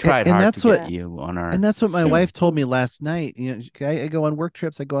 We And, tried and hard to that's what get you on our and that's what my show. wife told me last night. I go on work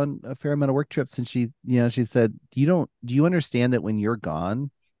trips. I go on a fair amount of work trips, and she said, do you understand that when you're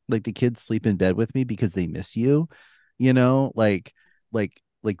gone, like the kids sleep in bed with me because they miss you, like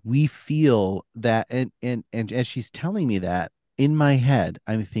we feel that, and as she's telling me that, in my head,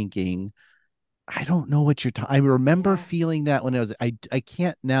 I'm thinking, I don't know what you're talking. I remember Yeah. feeling that when I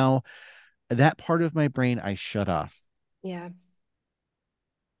can't now, that part of my brain I shut off. Yeah.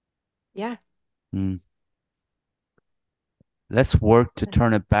 Yeah. Mm. Let's work to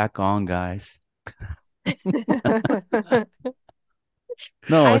turn it back on, guys.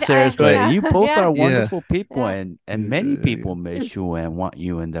 No, seriously, But yeah, you both yeah, are yeah. wonderful people, yeah, and many people miss you and want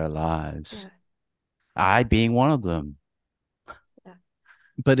you in their lives. yeah, I being one of them, yeah.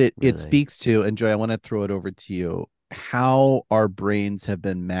 But it really. speaks to, and Joy, I want to throw it over to you, how our brains have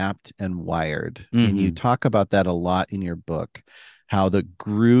been mapped and wired. And you Mm-hmm. talk about that a lot in your book, how the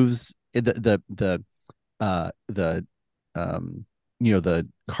grooves, the the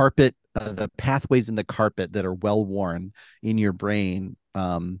carpet, the pathways in the carpet that are well worn in your brain,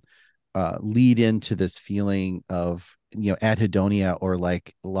 lead into this feeling of anhedonia, or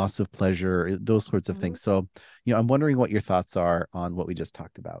like loss of pleasure, those sorts of Mhm. things. So I'm wondering what your thoughts are on what we just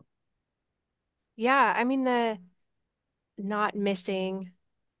talked about. Yeah, I mean the not missing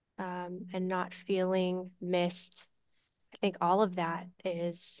and not feeling missed. I think all of that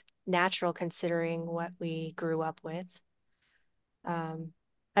is natural considering what we grew up with. Um,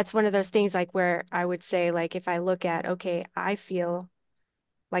 that's one of those things like where I would say, like, if I look at, okay, I feel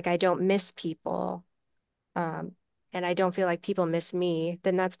like I don't miss people, um, and I don't feel like people miss me,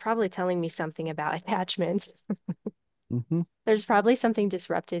 then that's probably telling me something about attachments. Mm-hmm. There's probably something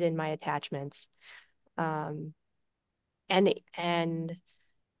disrupted in my attachments. Um, and and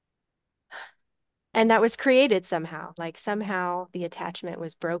and that was created somehow. Like somehow the attachment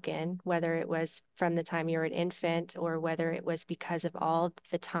was broken, whether it was from the time you were an infant or whether it was because of all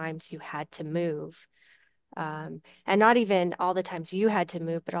the times you had to move. And not even all the times you had to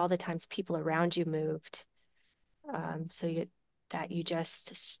move, but all the times people around you moved. So you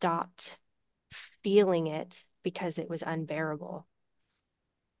just stopped feeling it because it was unbearable.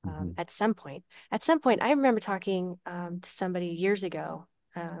 Mm-hmm. At some point. At some point, I remember talking to somebody years ago,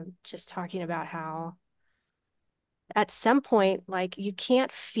 just talking about how at some point, like you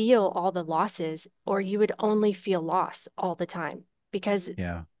can't feel all the losses, or you would only feel loss all the time because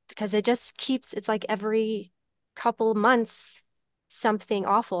Yeah. because it just keeps, it's like every couple months something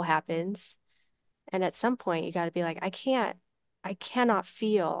awful happens. And at some point you got to be like, I cannot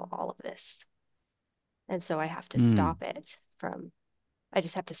feel all of this. And so I have to Mm. stop it from, I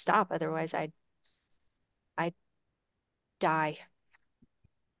just have to stop. Otherwise I die.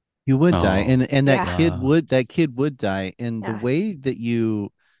 You would die, Oh, and that Yeah. kid wow. would that kid would die. And the Yeah. way that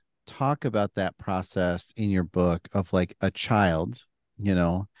you talk about that process in your book of like a child, you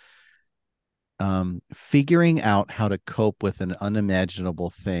know, figuring out how to cope with an unimaginable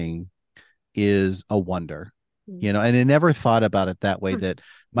thing is a wonder. Mm. And I never thought about it that way, that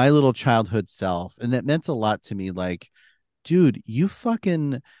my little childhood self, and that meant a lot to me. Like, dude, you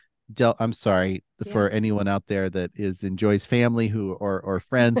fucking I'm sorry Yeah. for anyone out there that is in Joy's family, who or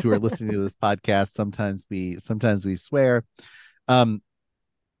friends who are listening to this podcast. Sometimes we swear. Um,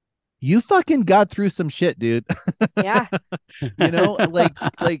 you fucking got through some shit, dude. Yeah.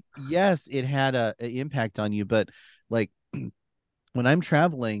 like yes, it had a impact on you, but like when I'm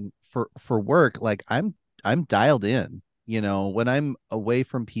traveling for work, like I'm dialed in. When I'm away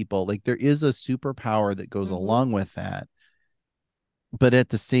from people, like there is a superpower that goes Hmm. along with that. But at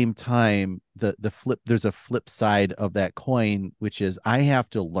the same time, there's a flip side of that coin, which is I have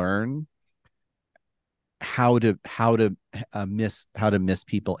to learn how to miss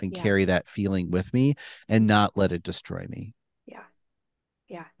people and Yeah. carry that feeling with me and Mhm. not let it destroy me. Yeah.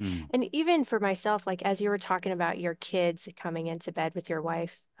 Yeah. Mm. And even for myself, like as you were talking about your kids coming into bed with your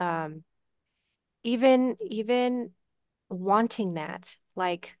wife, even wanting that,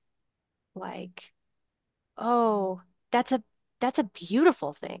 like, oh, that's a that's a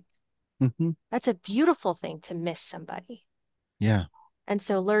beautiful thing. Mm-hmm. That's a beautiful thing to miss somebody. Yeah. And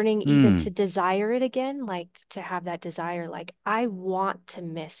so learning even to Mm. desire it again, like to have that desire, like I want to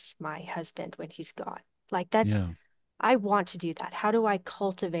miss my husband when he's gone. Like that's, Yeah. I want to do that. How do I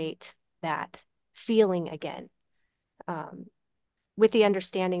cultivate that feeling again? Um, with the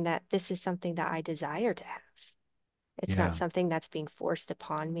understanding that this is something that I desire to have. It's not Yeah. something that's being forced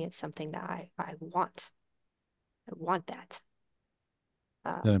upon me. It's something that I want. I want that.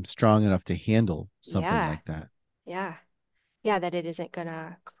 That Um, I'm strong enough to handle something yeah, like that. yeah, yeah, that it isn't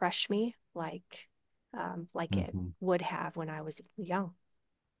gonna crush me like it Mm-hmm. would have when I was young.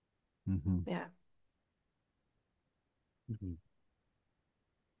 Mm-hmm. Yeah. Mhm.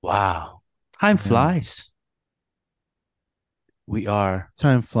 Wow. Time Yeah. flies. We are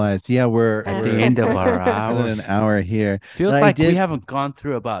Time flies. Yeah, we're at the we're end of our more than hour. an hour here. Feels I like we did. haven't gone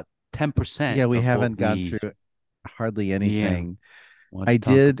through about 10% Yeah, we of what haven't gone through we, hardly yeah, anything. want I to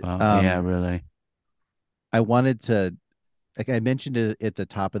talk did. about. Yeah, really. I wanted to, like I mentioned it at the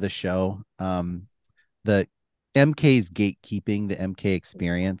top of the show. The MK's gatekeeping, the MK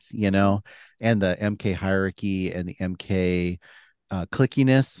experience, and the MK hierarchy and the MK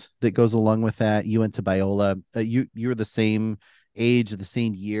clickiness that goes along with that. You went to Biola. You're the same age, the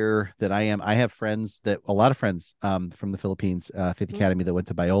same year that I am. I have friends a lot of friends from the Philippines, Faith Academy, that went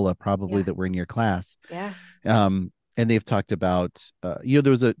to Biola, probably Yeah. that were in your class. Yeah. And they've talked about there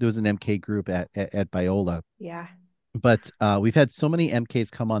was an MK group at Biola. Yeah. But we've had so many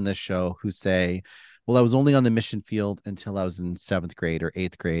MKs come on this show who say, well, I was only on the mission field until I was in 7th grade or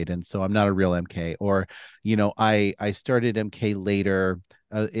 8th grade, and so I'm not a real MK. Or, I started MK later,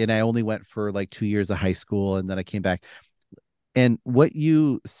 and I only went for like 2 years of high school, and then I came back. And what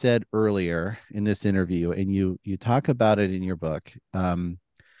you said earlier in this interview, and you talk about it in your book,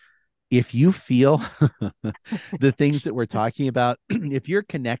 if you feel the things that we're talking about, if you're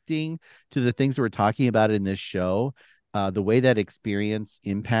connecting to the things that we're talking about in this show, the way that experience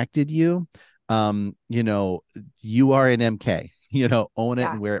impacted you, you are an MK, own it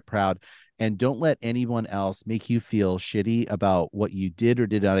Yeah. and wear it proud. And don't let anyone else make you feel shitty about what you did or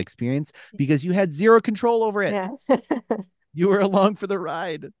did not experience, because you had zero control over it. Yeah. You were along for the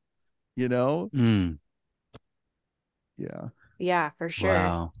ride, Yeah. Yeah, for sure.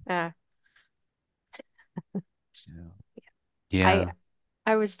 Wow. Yeah. Yeah.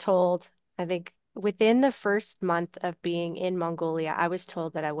 I was told, I think within the first month of being in Mongolia, I was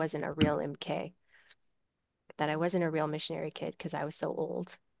told that I wasn't a real MK, that I wasn't a real missionary kid because I was so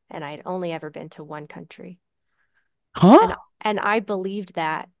old and I'd only ever been to one country. Huh? And I believed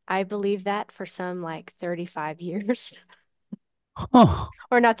that. I believed that for some like 35 years. Huh.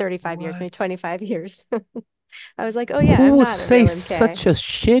 Or not 35 years, maybe What? 25 years. I was like, oh yeah, Who I'm would not a say real MK. such a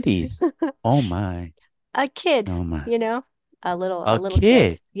shitties? Oh my. A kid, Oh my. a A little kid.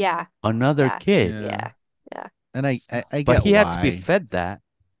 kid. Yeah, Another yeah, kid. yeah, yeah, And I But get he had to be why. fed that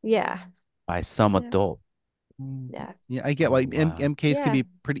yeah, by some yeah, adult. yeah, Yeah, I get Oh why wow. MKs can yeah, be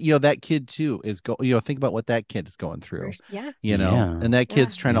pretty, that kid too is think about what that kid is going through, yeah, Yeah. and that yeah.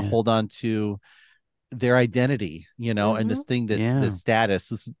 kid's trying to Yeah. hold on to their identity, and Mm-hmm. this thing the Yeah. status,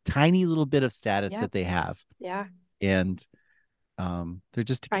 this tiny little bit of status Yeah, that they have. yeah. And they're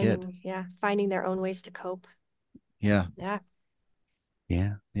just a kid. Finding their own ways to cope. Yeah. Yeah.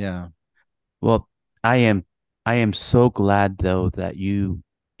 Yeah. Yeah. Well, I am so glad though that you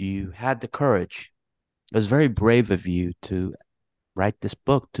had the courage. It was very brave of you to write this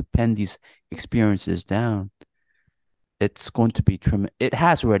book, to pen these experiences down. It's going to be it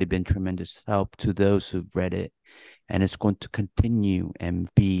has already been tremendous help to those who've read it, and it's going to continue and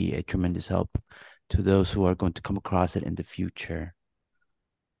be a tremendous help to those who are going to come across it in the future.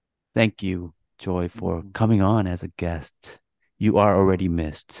 Thank you, Joy, for coming on as a guest. You are already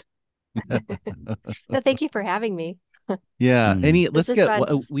missed. No, thank you for having me. Yeah. Mm. This Let's is get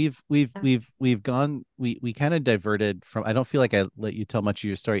fun. we've gone, we kind of diverted from, I don't feel like I let you tell much of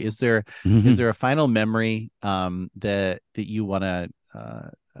your story. Is there a final memory that you want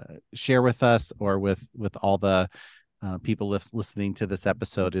to share with us, or with all the people listening to this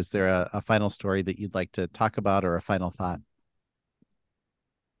episode? Is there a final story that you'd like to talk about, or a final thought?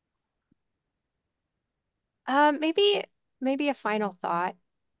 Maybe a final thought.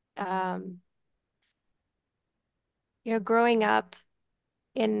 Um, growing up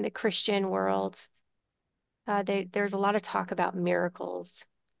in the Christian world, there's a lot of talk about miracles,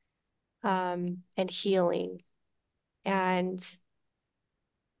 and healing. And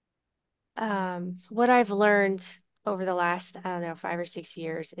what I've learned over the last, I don't know, 5 or 6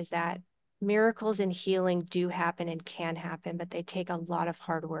 years is that miracles and healing do happen and can happen, but they take a lot of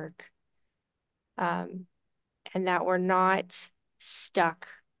hard work. And that we're not stuck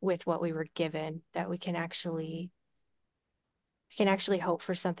with what we were given, that we can actually hope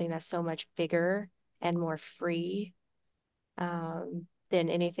for something that's so much bigger and more free, than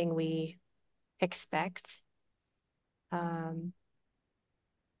anything we expect.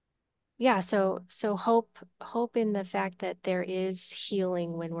 Yeah, so hope in the fact that there is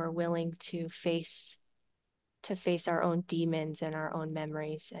healing when we're willing to face our own demons and our own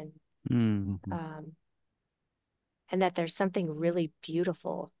memories, Mm. and that there's something really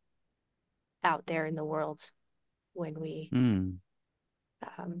beautiful out there in the world when Mm.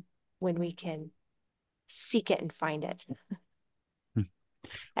 we can seek it and find it and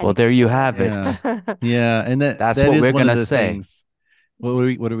Well, there you explore have it. Yeah. it. Yeah. And That's that what is we're one of gonna the say. things. What are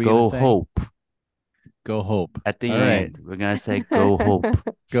we gonna Go say? hope. Go hope. At the All right. end, we're gonna say go hope.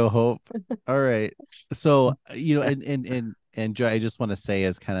 Go hope. All right. So, and Joy, I just want to say,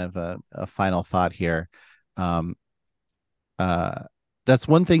 as kind of a final thought here, um, that's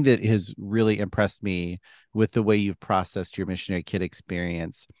one thing that has really impressed me with the way you've processed your missionary kid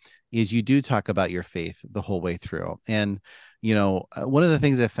experience, is you do talk about your faith the whole way through. And one of the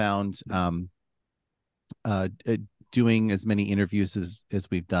things I found, doing as many interviews as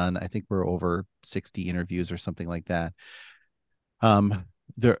we've done. I think we're over 60 interviews or something like that.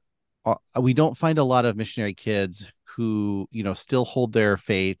 There we don't find a lot of missionary kids who, still hold their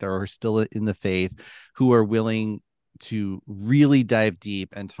faith or are still in the faith, who are willing to really dive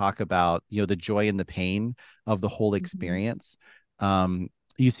deep and talk about, the joy and the pain of the whole experience.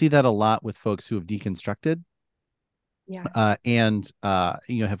 You see that a lot with folks who have deconstructed. Yeah. And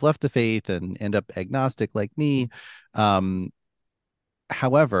have left the faith and end up agnostic like me.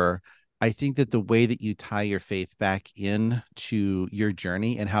 However, I think that the way that you tie your faith back in to your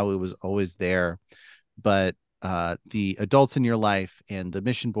journey and how it was always there, but the adults in your life and the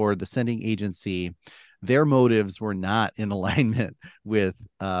mission board, the sending agency, their motives were not in alignment with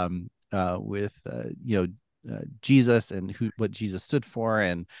Jesus and what Jesus stood for,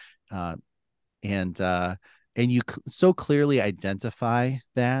 and you so clearly identify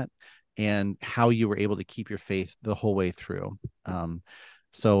that and how you were able to keep your faith the whole way through.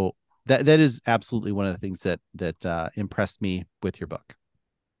 So that is absolutely one of the things that impressed me with your book.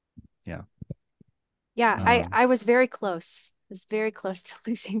 Yeah. Yeah. I was very close. I was very close to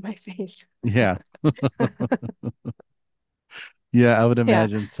losing my faith. Yeah. Yeah, I would Yeah.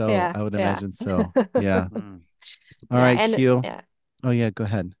 imagine so. Yeah. I would Yeah. imagine so. Yeah. Mm. All Yeah, right, and Q. yeah. Oh yeah, go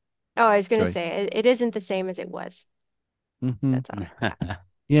ahead. Oh, I was going to Joy. say it isn't the same as it was. Mhm. That's all. Yeah.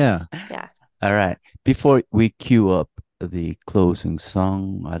 Yeah. Yeah. All right. Before we cue up the closing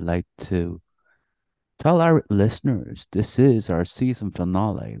song, I'd like to tell our listeners this is our season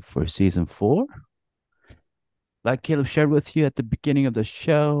finale for season 4. Like Caleb shared with you at the beginning of the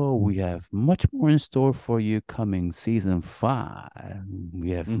show, we have much more in store for you coming season 5.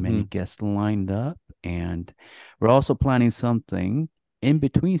 We have many guests lined up, and we're also planning something in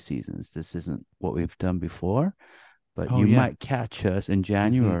between seasons. This isn't what we've done before, but you might catch us in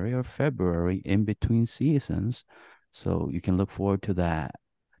January or February in between seasons. So you can look forward to that.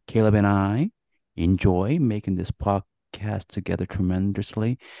 Caleb and I enjoy making this podcast together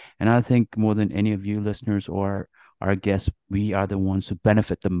tremendously. And I think more than any of you listeners or our guests, we are the ones who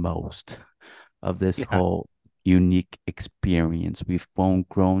benefit the most of this whole unique experience. We've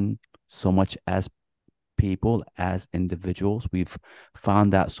grown so much as people, as individuals. We've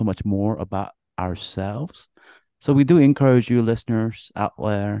found out so much more about ourselves. So we do encourage you listeners out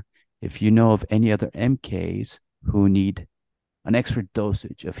there, if you know of any other MKs who need an extra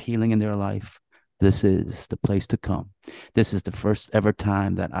dosage of healing in their life, this is the place to come. This is the first ever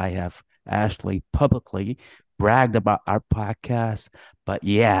time that I have actually publicly bragged about our podcast, but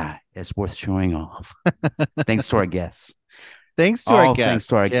yeah, it's worth showing off. Thanks to our guests. Thanks to our guests. Thanks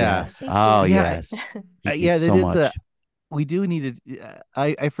to our guests. Thank Oh, you. yes. Thank you Yeah, so much. we do need to.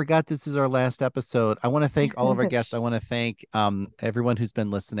 I forgot this is our last episode. I want to thank all of our guests. I want to thank everyone who's been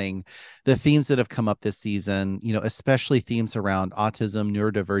listening. The themes that have come up this season, especially themes around autism,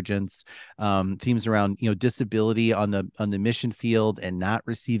 neurodivergence, themes around disability on the mission field and not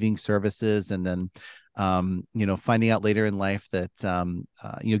receiving services, and then finding out later in life that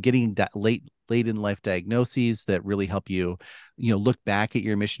getting that late in life diagnoses that really help you look back at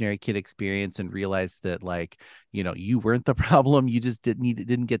your missionary kid experience and realize that you weren't the problem. You just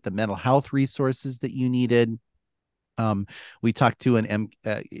didn't get the mental health resources that you needed. We talked to an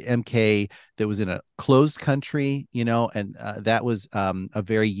MK that was in a closed country, and that was a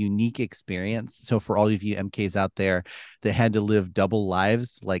very unique experience. So for all of you MKs out there that had to live double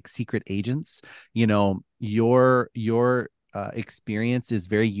lives like secret agents, your experience is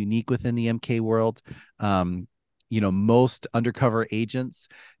very unique within the MK world. Most undercover agents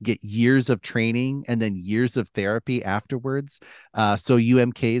get years of training and then years of therapy afterwards. So you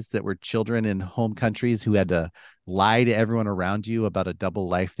MKs that were children in home countries who had to lie to everyone around you about a double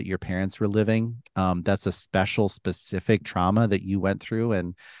life that your parents were living, that's a specific trauma that you went through,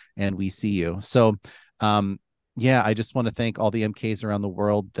 and we see you. So I just want to thank all the MKs around the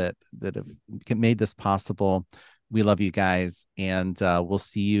world that have made this possible. We love you guys, and we'll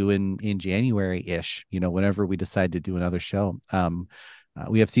see you in January-ish, whenever we decide to do another show.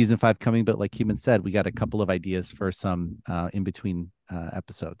 We have season 5 coming, but like Keeman said, we got a couple of ideas for some in between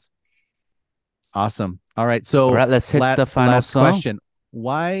episodes. Awesome. All right. So all right, let's hit the final last song. question.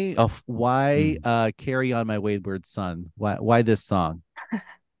 Why Carry On My Wayward Son? Why this song?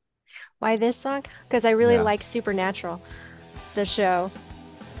 Why this song? Because I really like Supernatural, the show.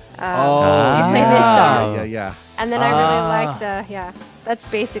 This song. Yeah. And then I really like that's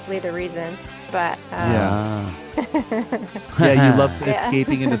basically the reason. But you love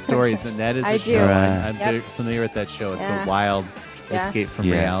escaping into stories, and that is I a do. show. Right. I'm very familiar with that show. It's a wild escape from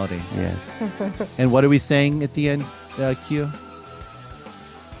reality. Yes. And what are we saying at the end, Q?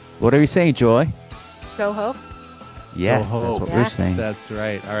 What are you saying, Joy? Go Hope. Yes, Go that's Hope. what we're saying. That's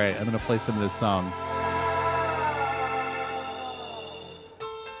right. All right, I'm gonna play some of this song.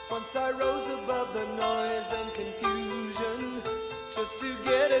 Once I rose above the noise and confusion, just to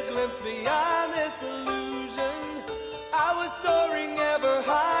get a glimpse beyond this illusion. I was soaring ever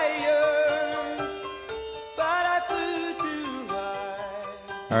higher, but I flew too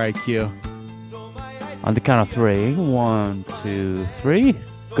high. All right, Q. On the count of 3. 1, 2, 3.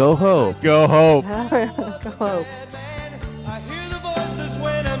 Go Hope. Go Hope. Go Hope.